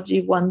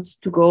everybody wants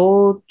to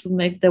go to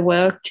make the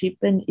work cheap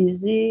and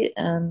easy,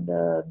 and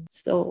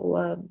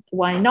so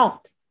why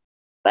not?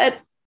 But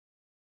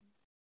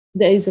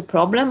there is a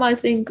problem, I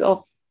think,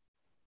 of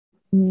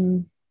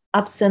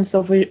absence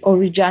of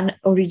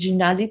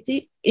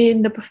originality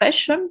in the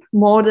profession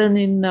more than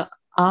in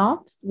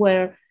art,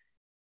 where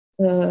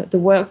the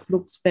work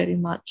looks very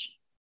much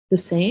the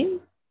same,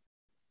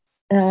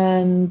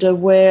 and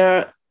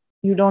where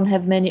you don't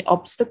have many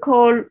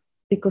obstacles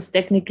because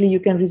technically you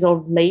can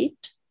resolve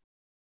late.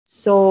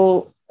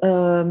 So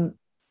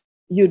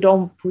you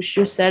don't push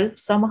yourself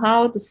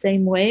somehow the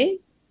same way.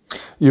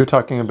 You're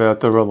talking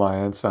about the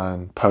reliance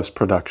on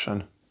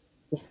post-production.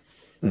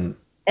 Yes. Mm.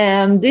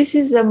 And this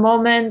is a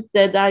moment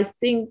that I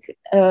think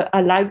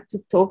I like to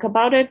talk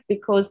about it,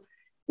 because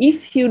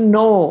if you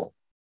know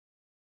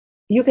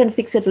you can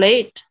fix it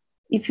late,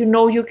 if you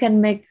know you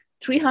can make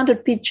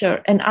 300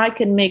 pictures and I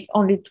can make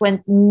only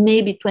 20,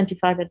 maybe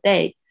 25 a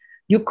day,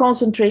 your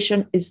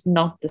concentration is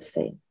not the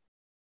same.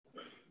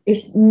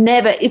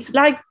 It's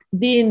like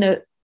being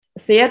a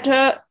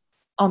theater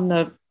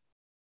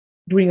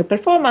during a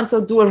performance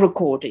or do a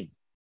recording.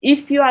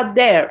 If you are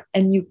there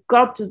and you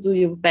got to do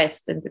your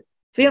best, and the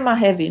film are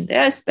heavy and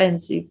they're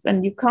expensive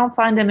and you can't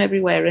find them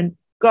everywhere, and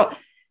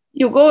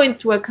you go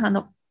into a kind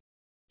of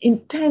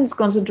intense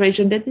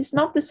concentration that is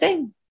not the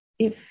same.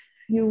 If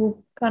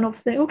you kind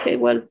of say, okay,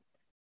 well,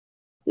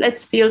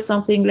 let's feel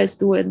something, let's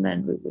do it, and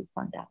then we will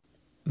find out.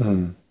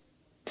 Mm.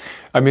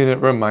 I mean, it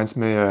reminds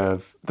me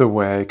of the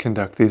way I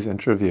conduct these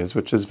interviews,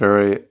 which is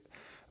very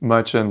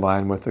much in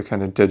line with the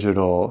kind of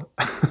digital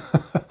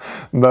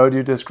mode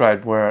you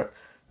described, where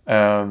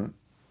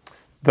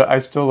I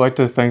still like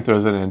to think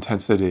there's an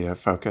intensity of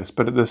focus,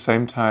 but at the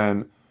same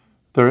time,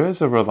 there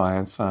is a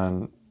reliance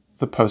on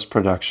the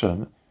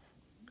post-production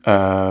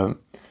and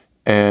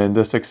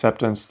this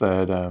acceptance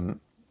that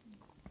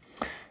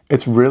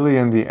it's really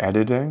in the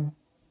editing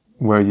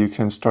where you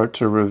can start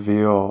to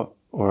reveal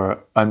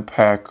or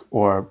unpack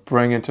or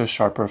bring into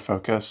sharper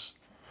focus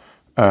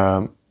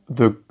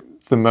the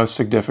most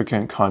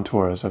significant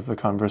contours of the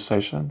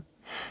conversation.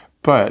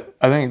 But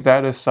I think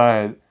that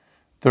aside,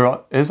 there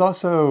is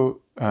also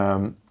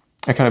a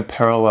kind of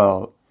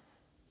parallel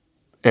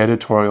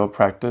editorial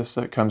practice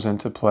that comes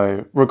into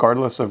play,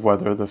 regardless of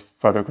whether the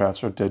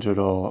photographs are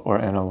digital or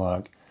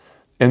analog,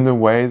 in the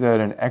way that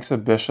an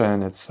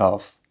exhibition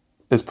itself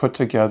is put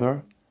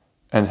together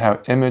and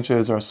how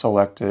images are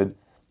selected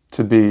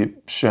to be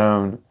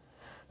shown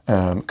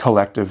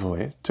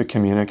collectively to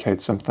communicate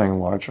something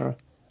larger.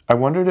 I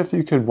wondered if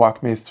you could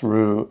walk me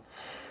through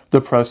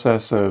the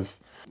process of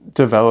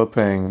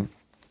developing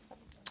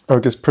or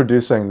just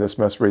producing this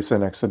most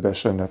recent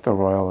exhibition at the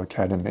Royal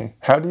Academy.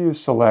 How do you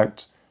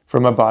select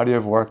from a body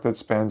of work that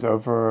spans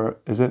over,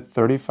 is it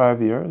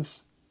 35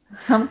 years?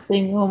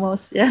 Something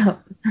almost, yeah.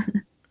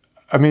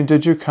 I mean,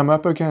 did you come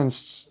up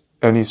against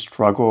any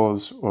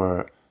struggles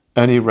or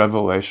any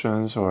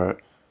revelations or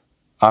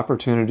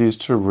opportunities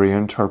to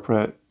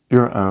reinterpret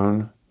your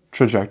own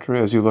trajectory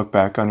as you look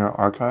back on your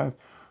archive?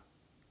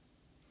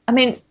 I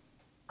mean,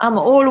 I'm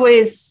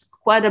always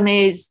quite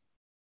amazed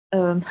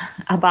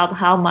about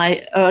how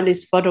my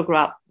earliest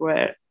photographs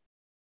were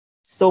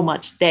so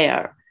much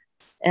there.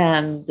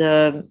 And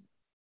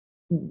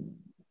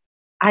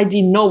I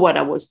didn't know what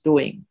I was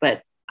doing,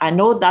 but I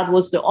know that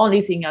was the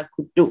only thing I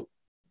could do.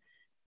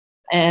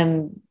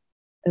 And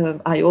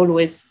I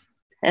always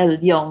tell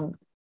young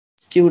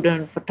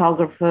student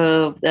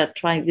photographer that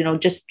trying,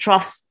 just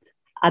trust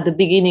at the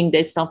beginning,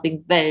 there's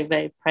something very,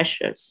 very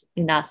precious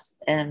in us.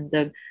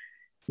 And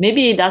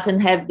maybe it doesn't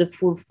have the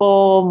full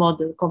form or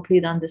the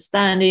complete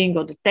understanding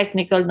or the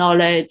technical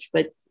knowledge,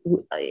 but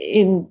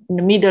in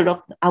the middle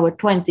of our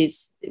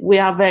 20s, we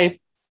are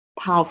very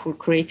powerful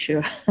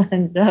creature.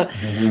 And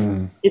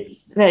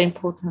it's very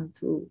important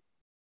to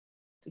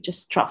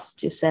just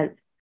trust yourself.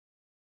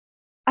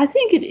 I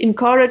think it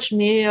encouraged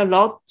me a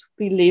lot to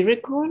be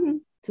lyrical,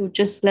 to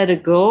just let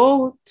it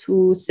go,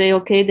 to say,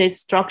 okay, there's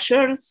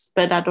structures,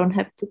 but I don't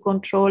have to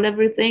control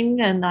everything.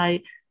 And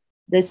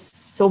there's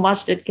so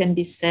much that can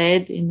be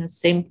said in a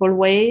simple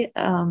way.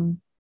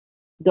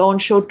 Don't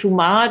show too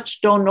much.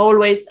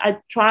 I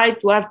try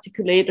to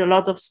articulate a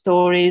lot of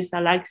stories. I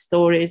like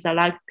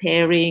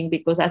pairing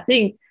because I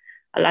think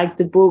I like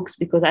the books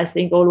because I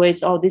think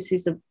always, this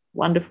is a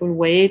wonderful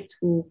way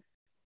to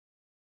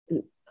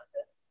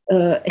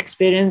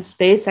experience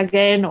space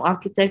again or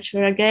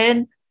architecture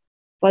again.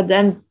 But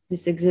then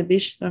this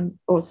exhibition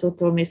also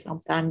told me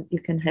sometimes you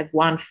can have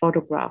one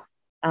photograph.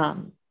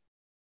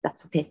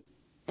 That's okay.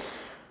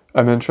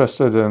 I'm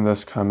interested in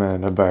this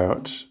comment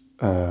about,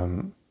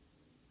 or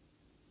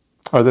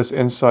this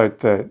insight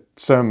that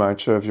so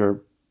much of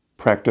your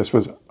practice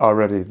was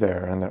already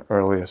there in the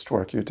earliest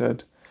work you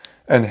did,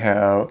 and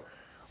how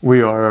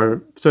we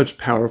are such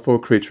powerful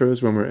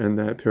creatures when we're in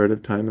that period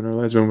of time in our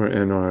lives, when we're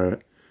in our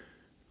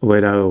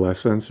late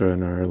adolescence or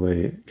in our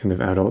early kind of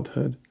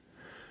adulthood.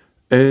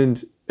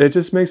 And it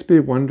just makes me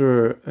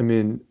wonder, I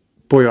mean,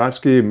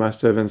 Boyarsky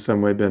must have in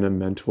some way been a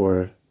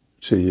mentor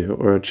to you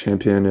or a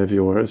champion of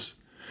yours.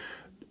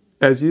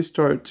 As you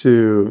start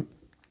to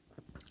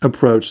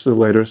approach the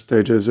later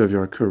stages of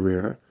your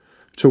career,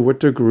 to what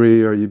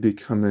degree are you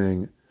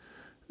becoming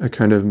a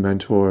kind of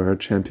mentor or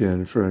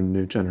champion for a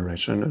new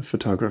generation of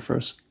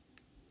photographers?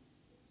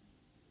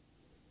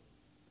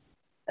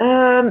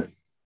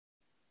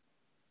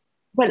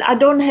 Well, I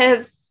don't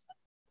have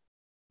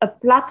a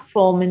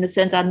platform in the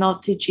sense I'm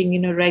not teaching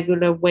in a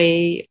regular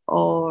way,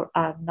 or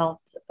I'm not,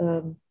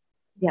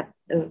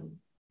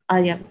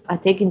 I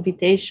take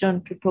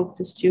invitation to talk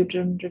to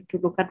students, to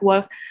look at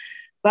work,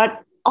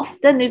 but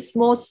often it's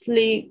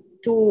mostly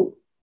to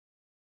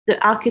the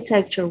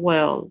architecture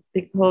world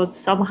because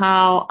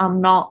somehow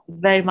I'm not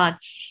very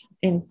much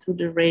into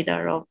the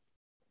radar of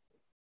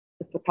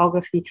the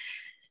photography.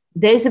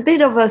 There's a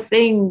bit of a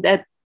thing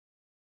that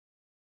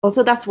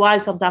also that's why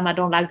sometimes I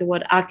don't like the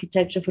word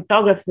architecture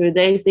photography.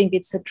 They think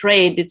it's a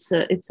trade,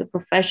 it's a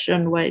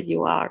profession where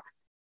you are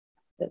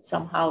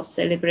somehow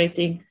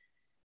celebrating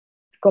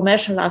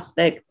commercial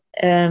aspect.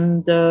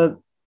 And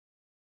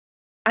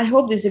I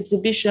hope this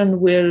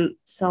exhibition will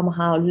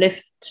somehow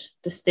lift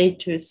the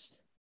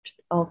status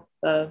of,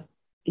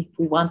 if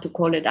we want to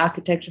call it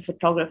architecture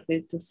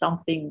photography, to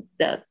something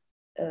that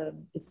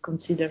is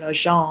considered a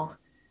genre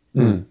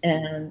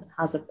and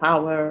has a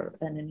power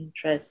and an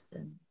interest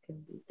and can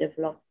be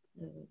developed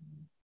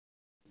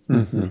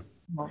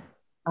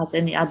as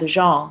any other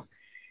genre.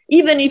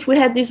 Even if we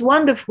had this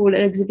wonderful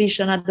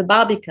exhibition at the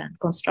Barbican,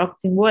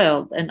 Constructing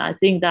World, and I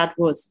think that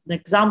was an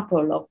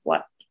example of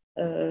what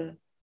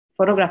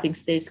photographing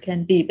space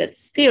can be. But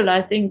still,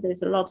 I think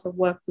there's a lot of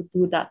work to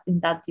do that in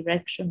that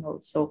direction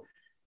also.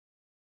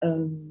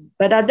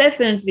 But I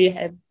definitely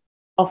have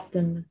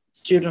often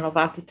students of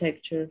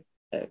architecture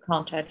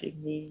contacting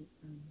me.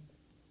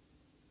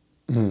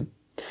 Mm-hmm.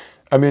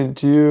 I mean,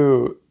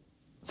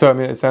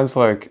 it sounds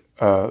like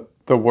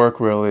the work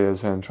really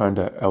is in trying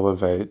to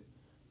elevate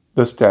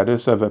the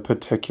status of a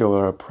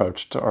particular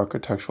approach to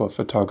architectural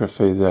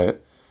photography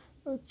that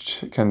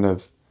kind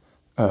of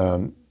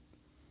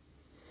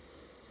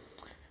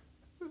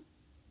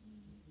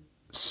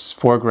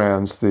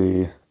foregrounds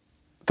the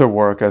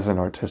work as an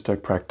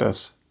artistic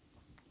practice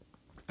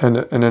and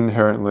an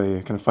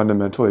inherently kind of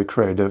fundamentally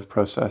creative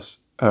process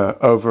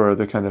over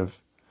the kind of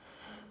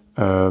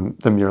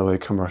the merely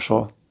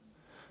commercial.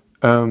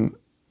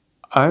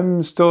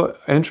 I'm still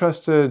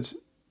interested.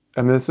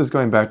 I mean, this is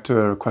going back to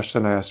a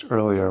question I asked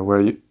earlier,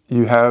 where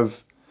you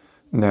have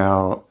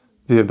now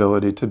the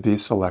ability to be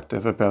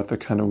selective about the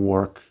kind of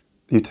work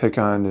you take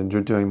on, and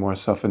you're doing more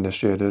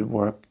self-initiated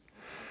work.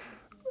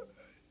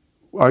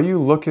 Are you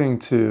looking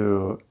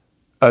to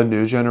a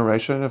new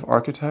generation of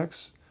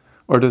architects,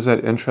 or does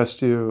that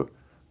interest you?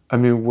 I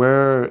mean,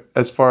 where,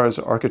 as far as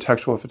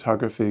architectural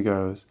photography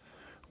goes,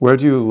 where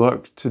do you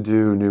look to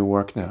do new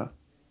work now?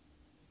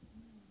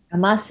 I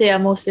must say I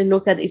mostly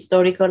look at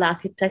historical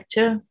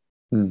architecture.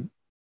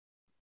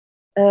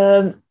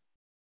 A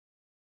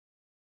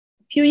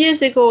few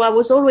years ago, I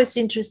was always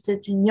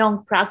interested in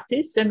young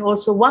practice and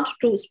also wanted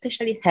to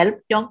especially help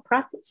young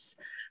practice,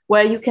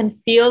 where you can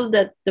feel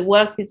that the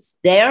work is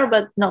there,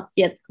 but not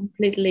yet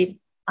completely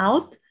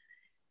out.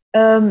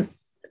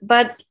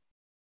 But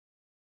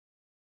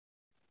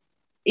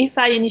if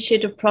I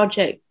initiate a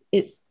project,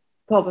 it's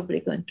probably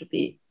going to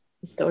be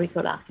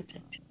historical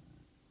architecture.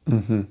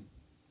 Mm-hmm.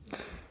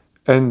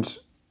 And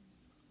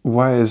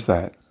why is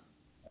that?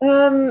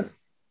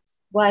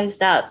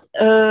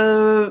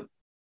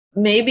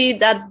 Maybe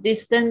that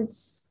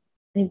distance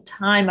in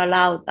time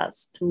allowed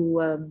us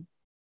to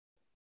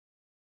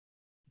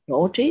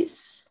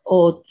notice,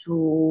 or to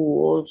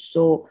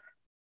also,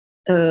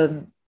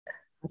 in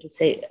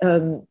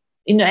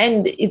the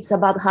end, it's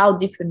about how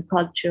different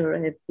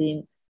cultures have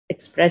been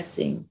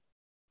expressing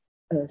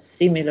a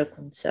similar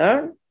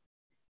concern.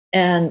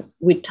 And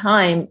with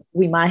time,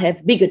 we might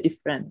have bigger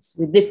difference.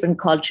 With different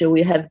culture,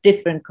 we have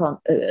different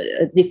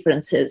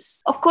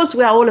differences. Of course,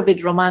 we are all a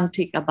bit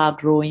romantic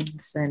about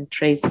ruins and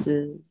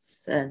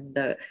traces,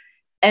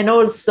 and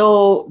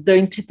also the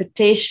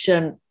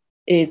interpretation.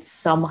 It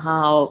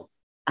somehow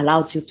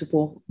allows you to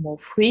go more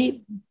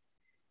free.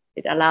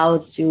 It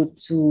allows you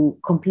to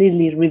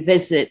completely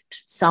revisit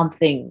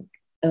something.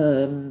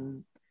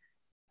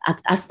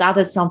 I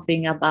started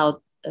something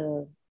about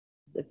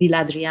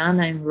Villa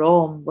Adriana in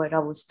Rome, where I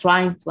was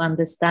trying to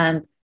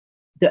understand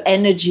the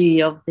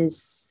energy of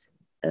this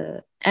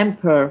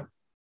emperor,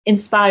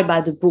 inspired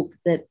by the book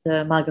that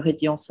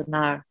Marguerite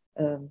Yourcenar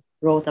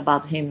wrote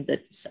about him.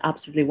 That is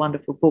absolutely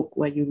wonderful book,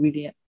 where you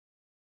really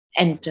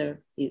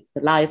enter the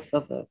life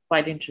of a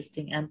quite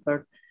interesting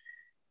emperor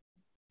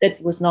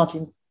that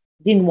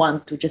didn't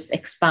want to just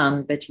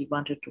expand, but he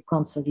wanted to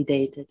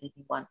consolidate it, and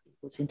he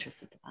was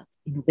interested about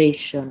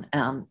innovation.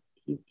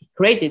 He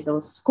created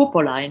those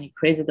cupola, and he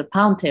created the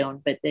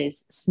Pantheon, but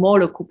there's a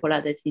smaller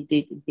cupola that he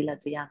did in Villa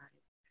Adriana.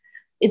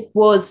 It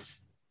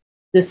was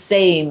the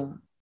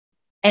same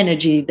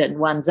energy that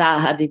Juan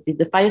Zaha did in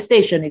the fire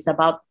station. It's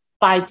about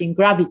fighting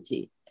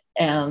gravity.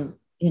 And,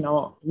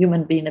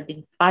 human beings have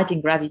been fighting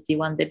gravity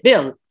when they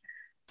build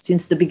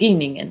since the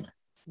beginning. And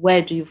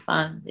where do you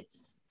find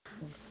this?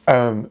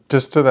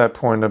 Just to that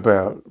point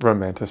about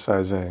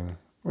romanticizing,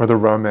 or the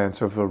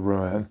romance of the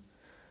ruin,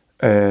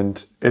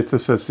 and its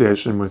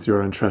association with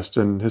your interest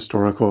in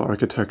historical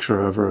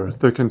architecture over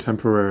the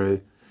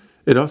contemporary,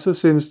 it also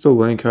seems to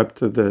link up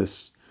to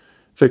this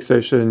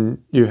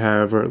fixation you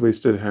have, or at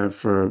least did have,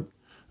 for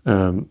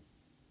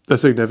a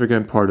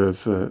significant part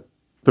of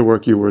the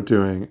work you were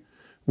doing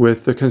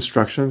with the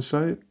construction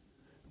site,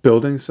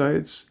 building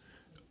sites,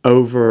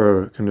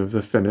 over kind of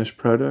the finished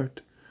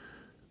product.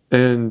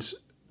 And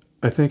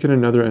I think in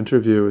another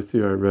interview with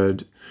you I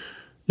read,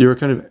 you were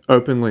kind of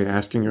openly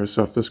asking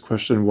yourself this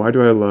question: why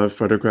do I love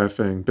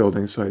photographing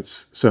building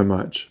sites so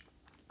much?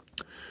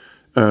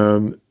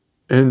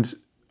 And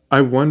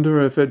I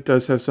wonder if it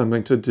does have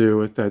something to do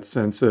with that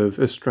sense of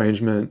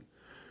estrangement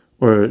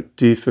or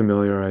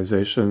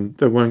defamiliarization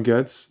that one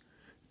gets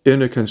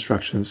in a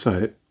construction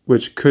site,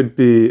 which could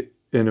be,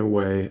 in a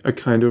way, a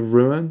kind of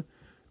ruin,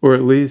 or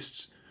at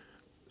least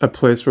a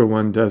place where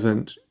one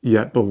doesn't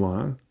yet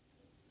belong.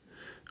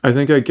 I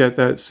think I get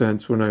that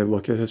sense when I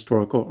look at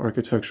historical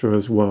architecture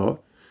as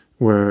well,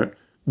 where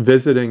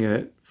visiting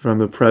it from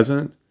the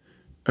present,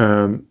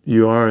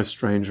 you are a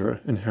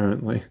stranger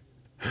inherently.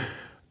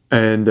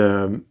 And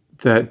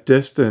that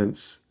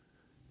distance,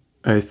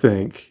 I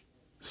think,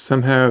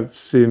 somehow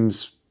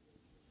seems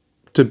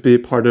to be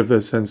part of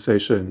a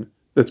sensation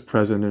that's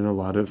present in a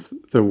lot of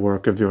the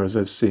work of yours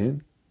I've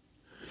seen.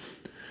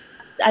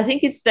 I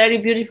think it's very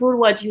beautiful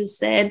what you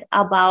said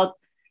about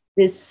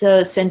this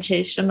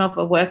sensation of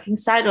a working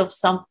site, of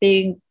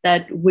something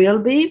that will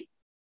be,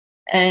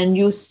 and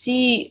you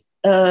see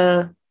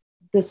the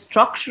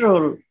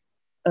structural,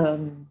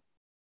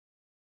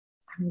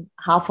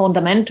 how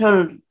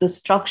fundamental the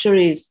structure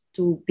is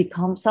to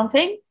become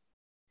something,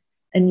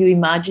 and you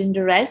imagine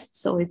the rest.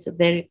 So it's a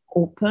very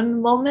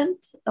open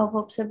moment of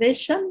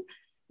observation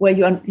where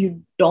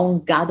you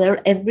don't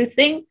gather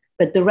everything,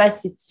 but the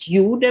rest, it's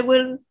you that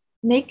will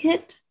make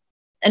it.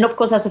 And of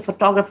course, as a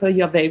photographer,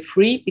 you are very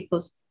free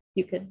because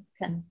you can.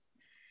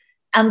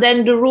 And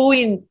then the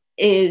ruin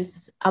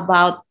is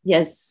about,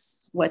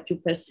 yes, what you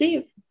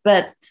perceive,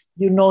 but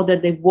you know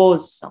that there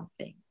was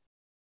something.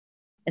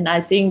 And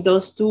I think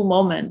those two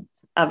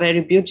moments are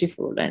very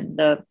beautiful, and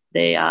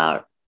they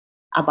are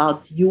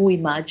about you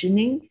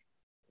imagining,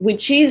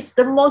 which is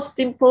the most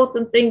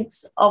important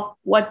things of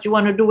what you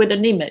want to do with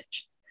an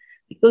image.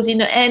 Because in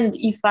the end,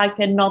 if I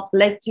cannot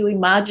let you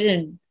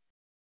imagine,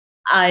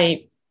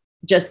 I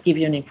just give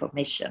you an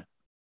information.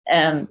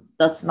 And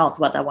that's not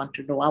what I want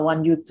to do. I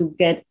want you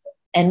to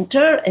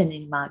enter and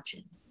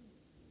imagine.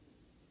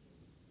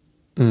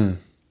 Mm.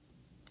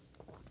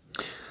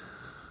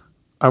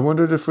 I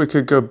wondered if we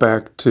could go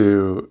back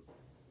to,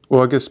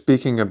 well, I guess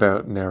speaking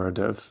about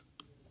narrative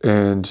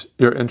and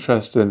your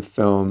interest in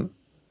film,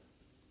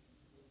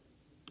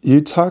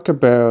 you talk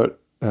about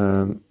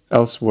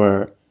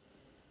elsewhere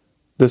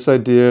this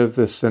idea of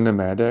the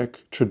cinematic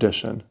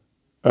tradition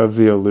of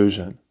the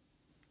illusion.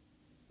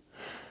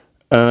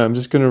 I'm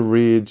just going to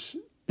read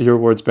your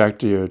words back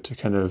to you to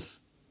kind of,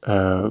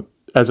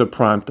 as a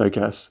prompt, I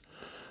guess.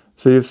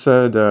 So you've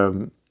said,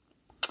 in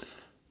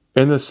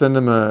the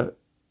cinema,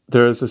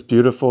 there is this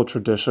beautiful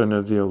tradition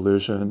of the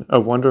illusion, a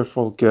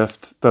wonderful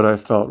gift that I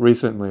felt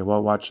recently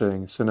while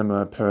watching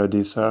Cinema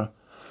Paradiso.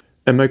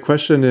 And my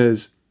question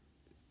is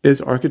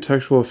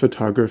architectural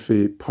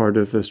photography part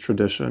of this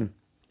tradition?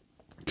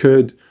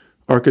 Could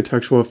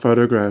architectural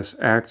photographs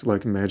act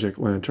like magic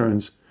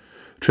lanterns,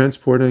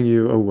 transporting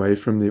you away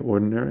from the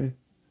ordinary?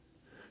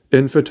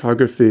 In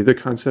photography, the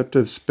concept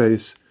of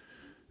space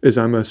is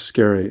almost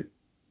scary.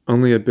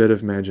 Only a bit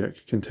of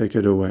magic can take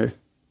it away.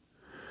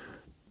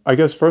 I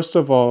guess, first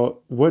of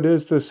all, what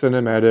is the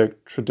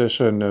cinematic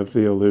tradition of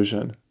the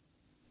illusion?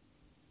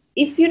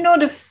 If you know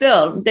the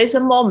film, there's a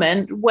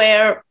moment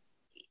where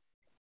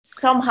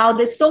somehow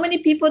there's so many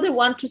people that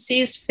want to see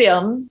his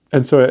film.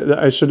 And so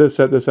I should have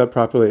set this up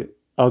properly.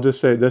 I'll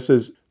just say this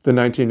is the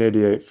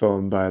 1988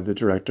 film by the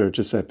director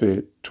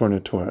Giuseppe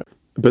Tornatore.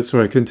 But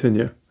sorry,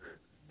 continue.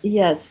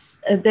 Yes,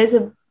 there's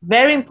a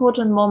very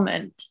important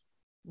moment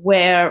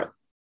where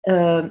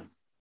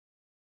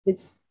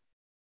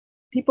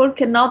people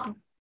cannot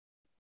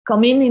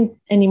come in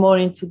anymore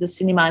into the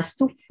cinema. It's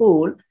too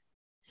full.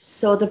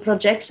 So the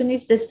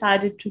projectionist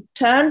decided to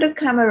turn the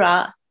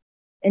camera,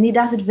 and he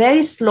does it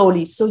very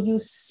slowly. So you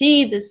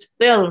see this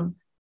film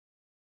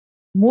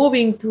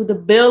moving to the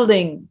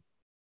building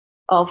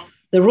of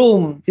the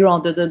room,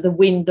 the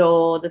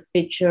window, the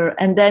picture,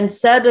 and then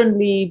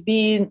suddenly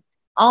being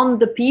on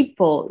the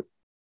people.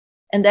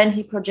 And then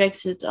he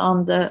projects it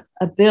on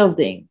a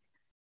building.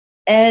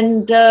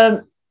 And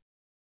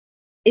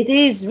it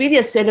is really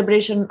a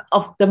celebration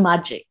of the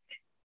magic.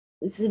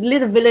 It's a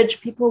little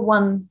village. People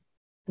want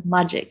the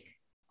magic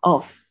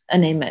of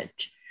an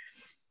image.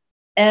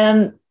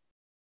 And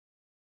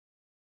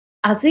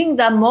I think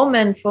that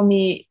moment for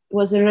me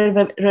was a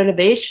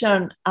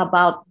revelation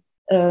about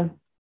the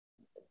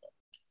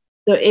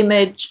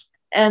image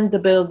and the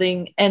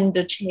building and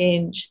the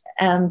change,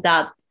 and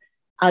that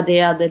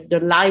idea that the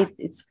light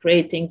is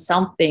creating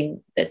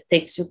something that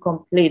takes you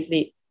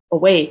completely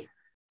away.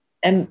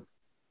 And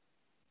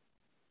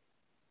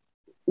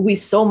we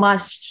so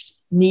much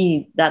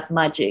need that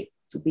magic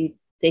to be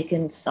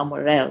taken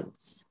somewhere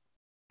else.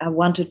 I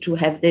wanted to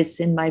have this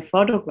in my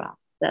photograph,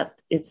 that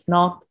it's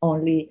not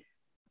only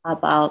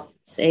about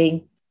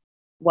saying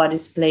what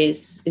this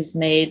place is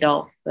made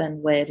of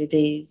and where it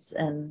is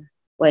and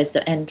where's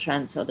the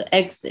entrance or the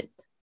exit,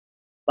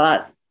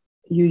 but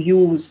you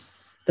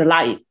use the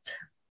light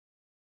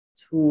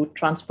to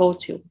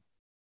transport you.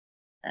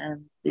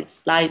 And this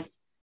light,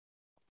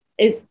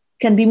 it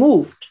can be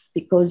moved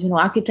because,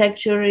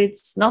 architecture,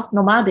 it's not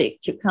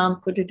nomadic. You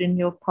can't put it in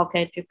your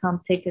pocket. You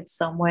can't take it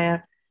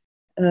somewhere.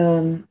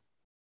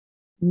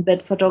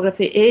 But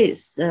photography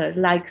is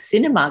like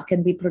cinema,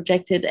 can be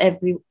projected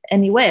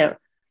anywhere.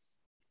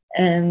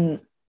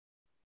 And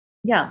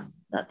yeah,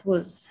 that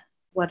was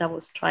what I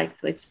was trying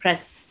to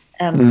express,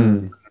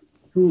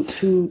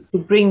 to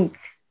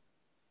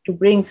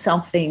bring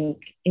something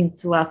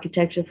into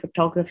architecture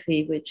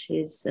photography, which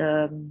is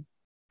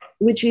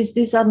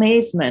this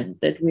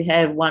amazement that we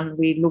have when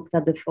we looked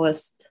at the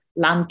first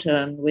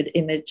lantern with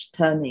image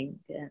turning,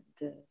 and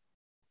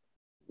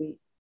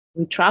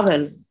we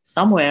travel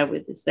somewhere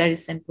with this very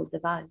simple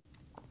device.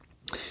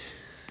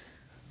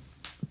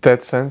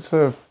 That sense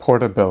of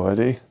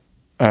portability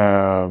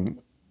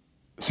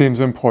seems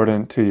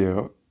important to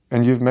you.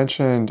 And you've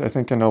mentioned, I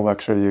think in a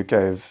lecture you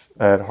gave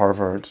at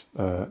Harvard,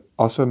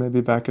 also maybe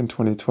back in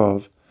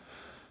 2012,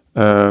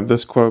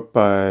 this quote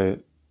by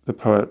the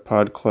poet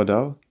Pod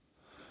Claudel,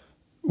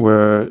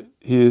 where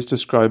he is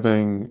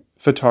describing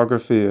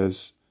photography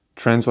as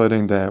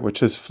translating that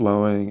which is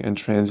flowing and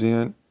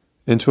transient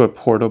into a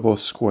portable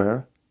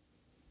square.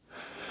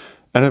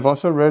 And I've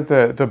also read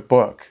that the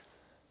book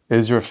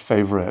is your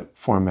favorite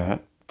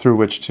format through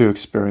which to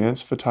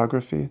experience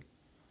photography,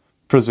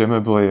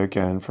 presumably,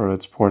 again, for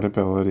its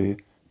portability,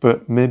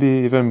 but maybe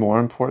even more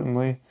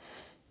importantly,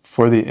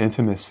 for the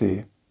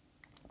intimacy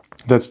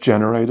that's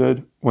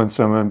generated when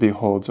someone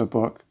beholds a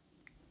book.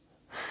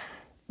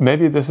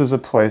 Maybe this is a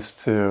place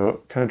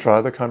to kind of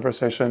draw the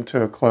conversation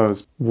to a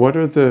close. What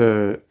are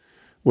the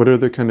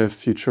kind of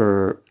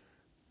future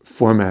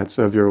formats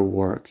of your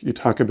work? You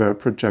talk about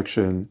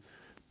projection,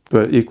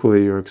 but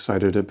equally you're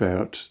excited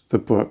about the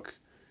book.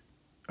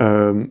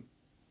 In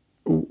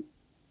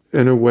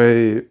a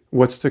way,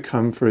 what's to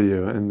come for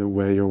you in the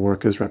way your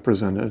work is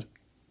represented?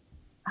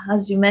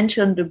 As you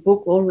mentioned, the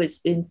book always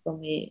been for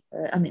me,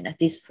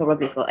 at least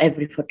probably for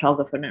every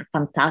photographer, a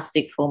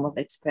fantastic form of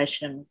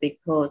expression,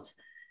 because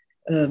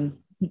the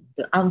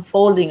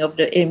unfolding of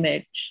the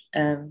image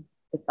and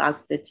the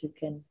fact that you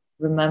can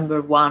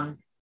remember one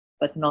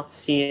but not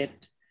see it,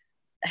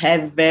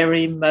 have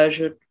very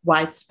measured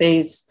white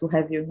space to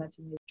have your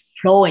imagination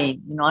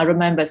flowing. I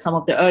remember some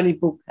of the early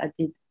books I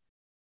did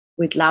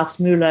with Lars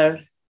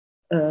Müller.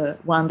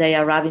 One day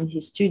I arrived in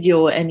his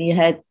studio and he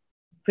had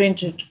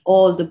printed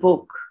all the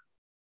book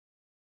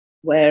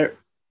where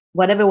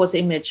whatever was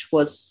image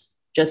was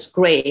just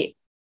gray,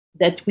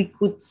 that we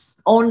could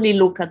only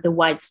look at the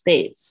white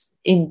space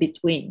in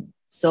between.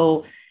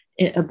 So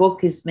a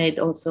book is made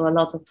also a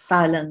lot of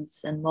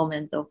silence and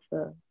moment of,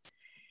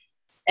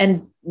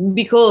 and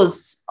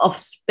because of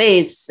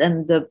space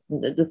and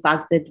the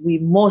fact that we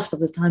most of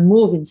the time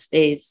move in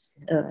space,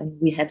 and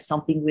we have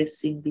something we've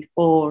seen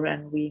before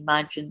and we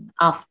imagine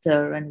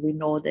after, and we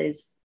know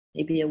there's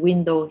maybe a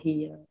window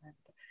here.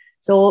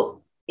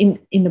 So in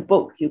a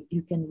book,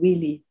 you can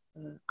really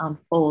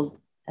unfold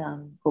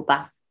and go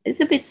back. It's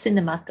a bit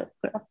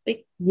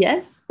cinematographic,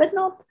 yes, but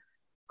not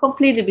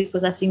completely,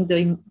 because I think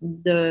the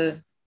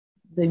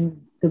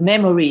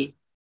memory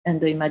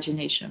and the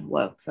imagination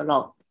works a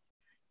lot.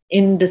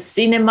 In the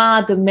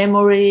cinema, the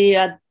memory,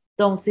 I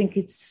don't think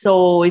it's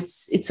so.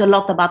 It's a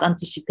lot about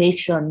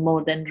anticipation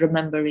more than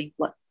remembering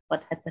what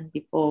happened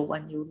before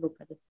when you look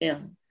at the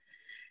film.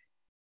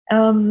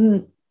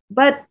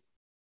 But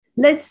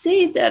let's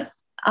say that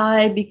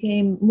I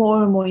became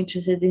more and more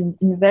interested in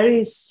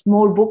very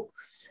small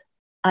books.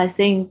 I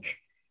think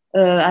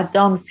I've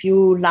done a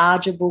few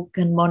larger books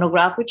and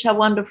monographs, which are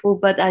wonderful,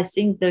 but I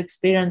think the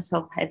experience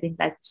of having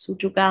like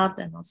Suzhou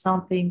Garden or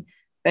something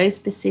very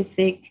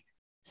specific,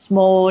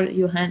 small,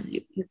 you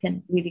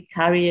can really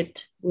carry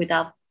it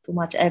without too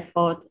much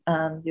effort,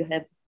 and you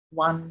have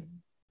one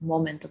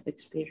moment of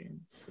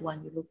experience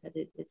when you look at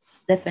it. It's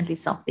definitely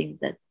something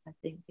that I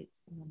think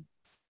it's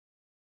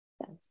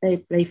very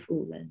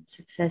playful and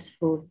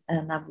successful,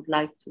 and I would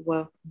like to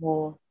work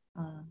more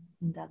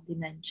in that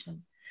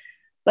dimension.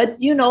 But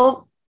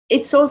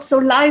it's also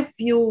life.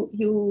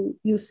 You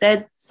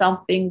said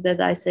something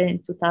that I said in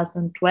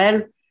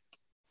 2012,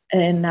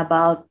 and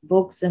about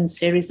books and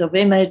series of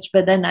image,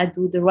 but then I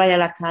do the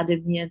Royal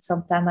Academy, and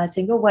sometimes I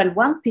think,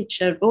 one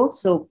picture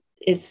also,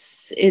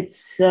 it's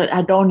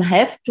I don't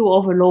have to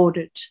overload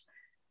it,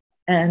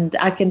 and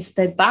I can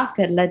step back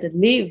and let it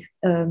live.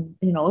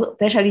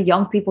 Especially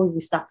young people, we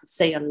start to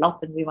say a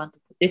lot, and we want to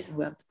put this, and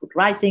we want to put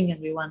writing, and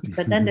we want.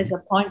 But then there's a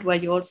point where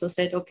you also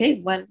said,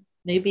 okay, well,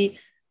 maybe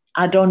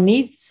I don't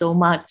need so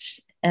much,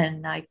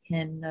 and I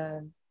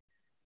can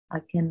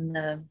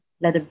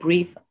let it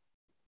breathe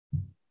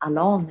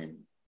alone, and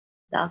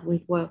that will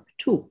work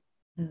too.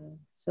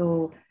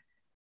 So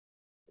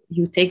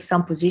you take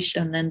some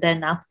position, and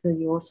then after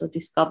you also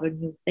discover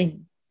new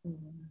things.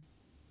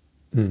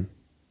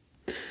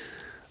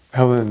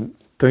 Helen,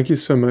 thank you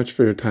so much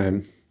for your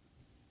time.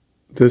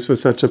 This was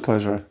such a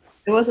pleasure.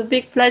 It was a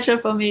big pleasure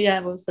for me.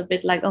 I was a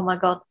bit like, oh my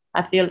God,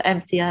 I feel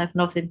empty. I have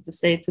nothing to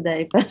say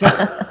today. But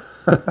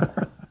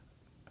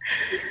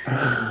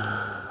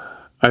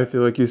I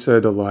feel like you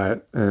said a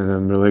lot, and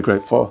I'm really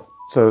grateful.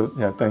 So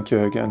yeah, thank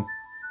you again.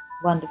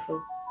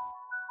 Wonderful.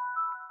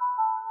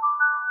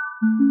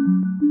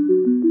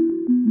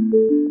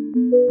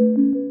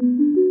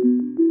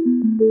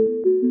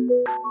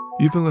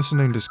 You've been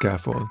listening to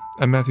Scaffold.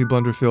 I'm Matthew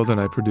Blunderfield, and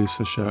I produce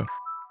the show.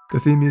 The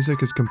theme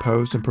music is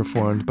composed and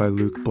performed by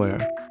Luke Blair.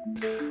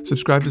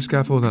 Subscribe to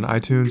Scaffold on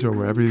iTunes or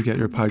wherever you get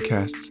your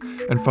podcasts,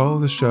 and follow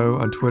the show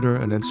on Twitter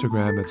and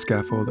Instagram at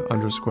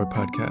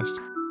scaffold_podcast.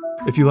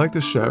 If you like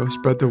the show,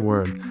 spread the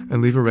word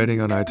and leave a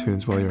rating on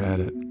iTunes while you're at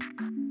it.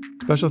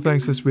 Special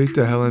thanks this week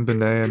to Helen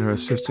Binet and her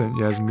assistant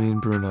Yasmin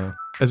Bruno,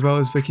 as well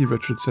as Vicky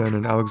Richardson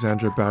and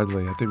Alexandra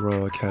Bradley at the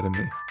Royal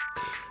Academy.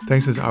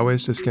 Thanks as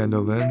always to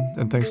Scando Lynn,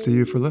 and thanks to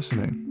you for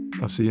listening.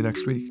 I'll see you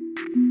next week.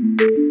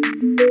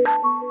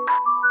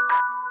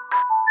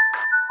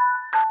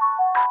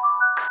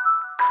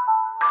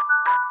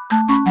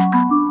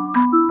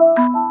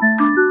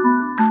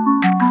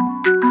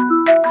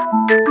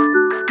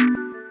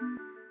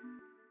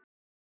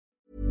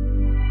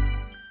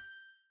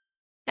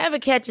 Ever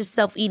catch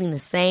yourself eating the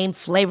same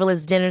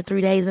flavorless dinner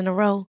 3 days in a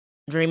row?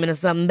 Dreaming of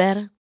something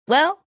better?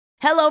 Well,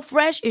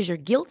 HelloFresh is your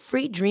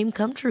guilt-free dream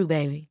come true,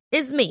 baby.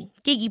 It's me,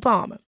 Keke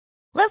Palmer.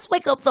 Let's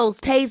wake up those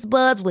taste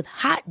buds with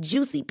hot,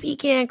 juicy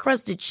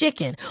pecan-crusted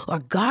chicken or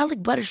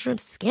garlic butter shrimp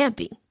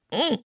scampi.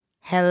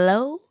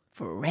 Hello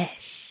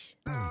Fresh.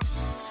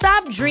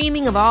 Stop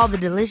dreaming of all the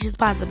delicious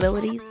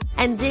possibilities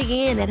and dig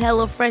in at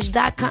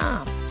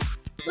HelloFresh.com.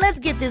 Let's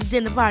get this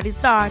dinner party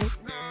started.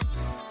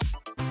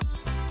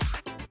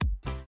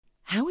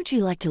 How would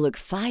you like to look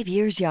 5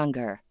 years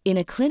younger? In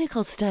a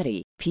clinical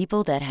study,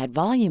 people that had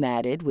volume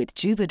added with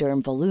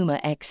Juvederm Voluma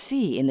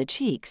XC in the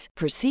cheeks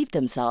perceived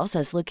themselves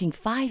as looking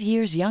 5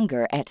 years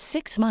younger at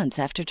 6 months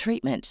after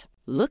treatment.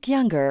 Look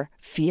younger,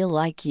 feel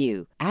like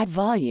you. Add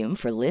volume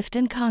for lift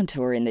and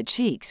contour in the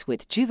cheeks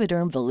with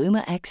Juvederm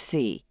Voluma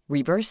XC.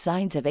 Reverse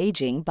signs of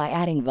aging by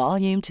adding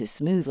volume to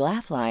smooth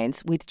laugh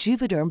lines with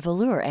Juvederm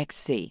Volure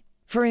XC.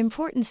 For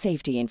important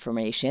safety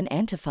information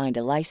and to find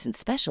a licensed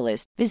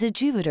specialist, visit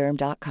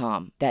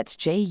Juvederm.com. That's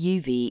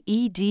JUVEDERM.com.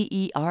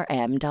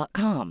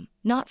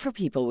 Not for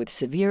people with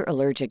severe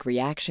allergic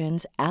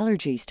reactions,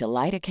 allergies to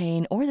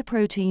lidocaine, or the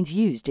proteins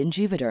used in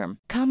Juvederm.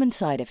 Common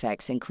side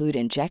effects include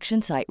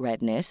injection site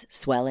redness,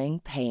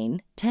 swelling,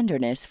 pain,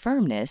 tenderness,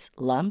 firmness,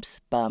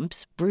 lumps,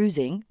 bumps,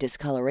 bruising,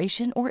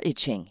 discoloration, or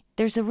itching.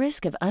 There's a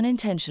risk of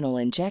unintentional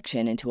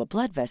injection into a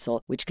blood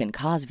vessel, which can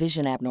cause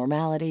vision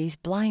abnormalities,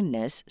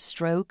 blindness,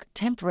 stroke,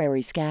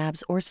 temporary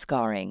scabs, or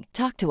scarring.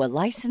 Talk to a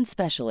licensed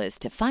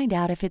specialist to find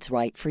out if it's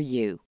right for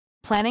you.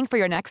 Planning for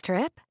your next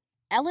trip?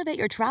 Elevate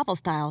your travel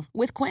style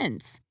with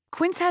Quince.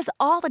 Quince has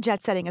all the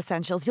jet-setting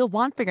essentials you'll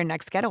want for your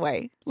next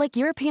getaway, like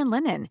European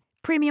linen,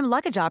 premium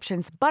luggage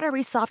options,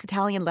 buttery soft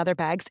Italian leather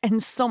bags,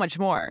 and so much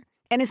more.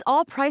 And is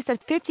all priced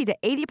at 50 to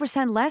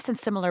 80% less than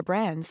similar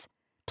brands.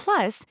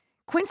 Plus,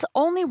 Quince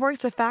only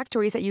works with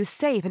factories that use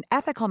safe and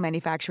ethical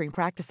manufacturing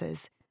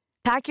practices.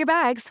 Pack your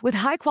bags with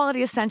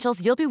high-quality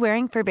essentials you'll be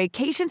wearing for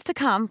vacations to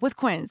come with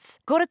Quince.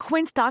 Go to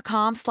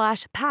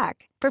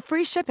quince.com/pack for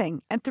free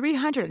shipping and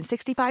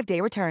 365-day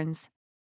returns.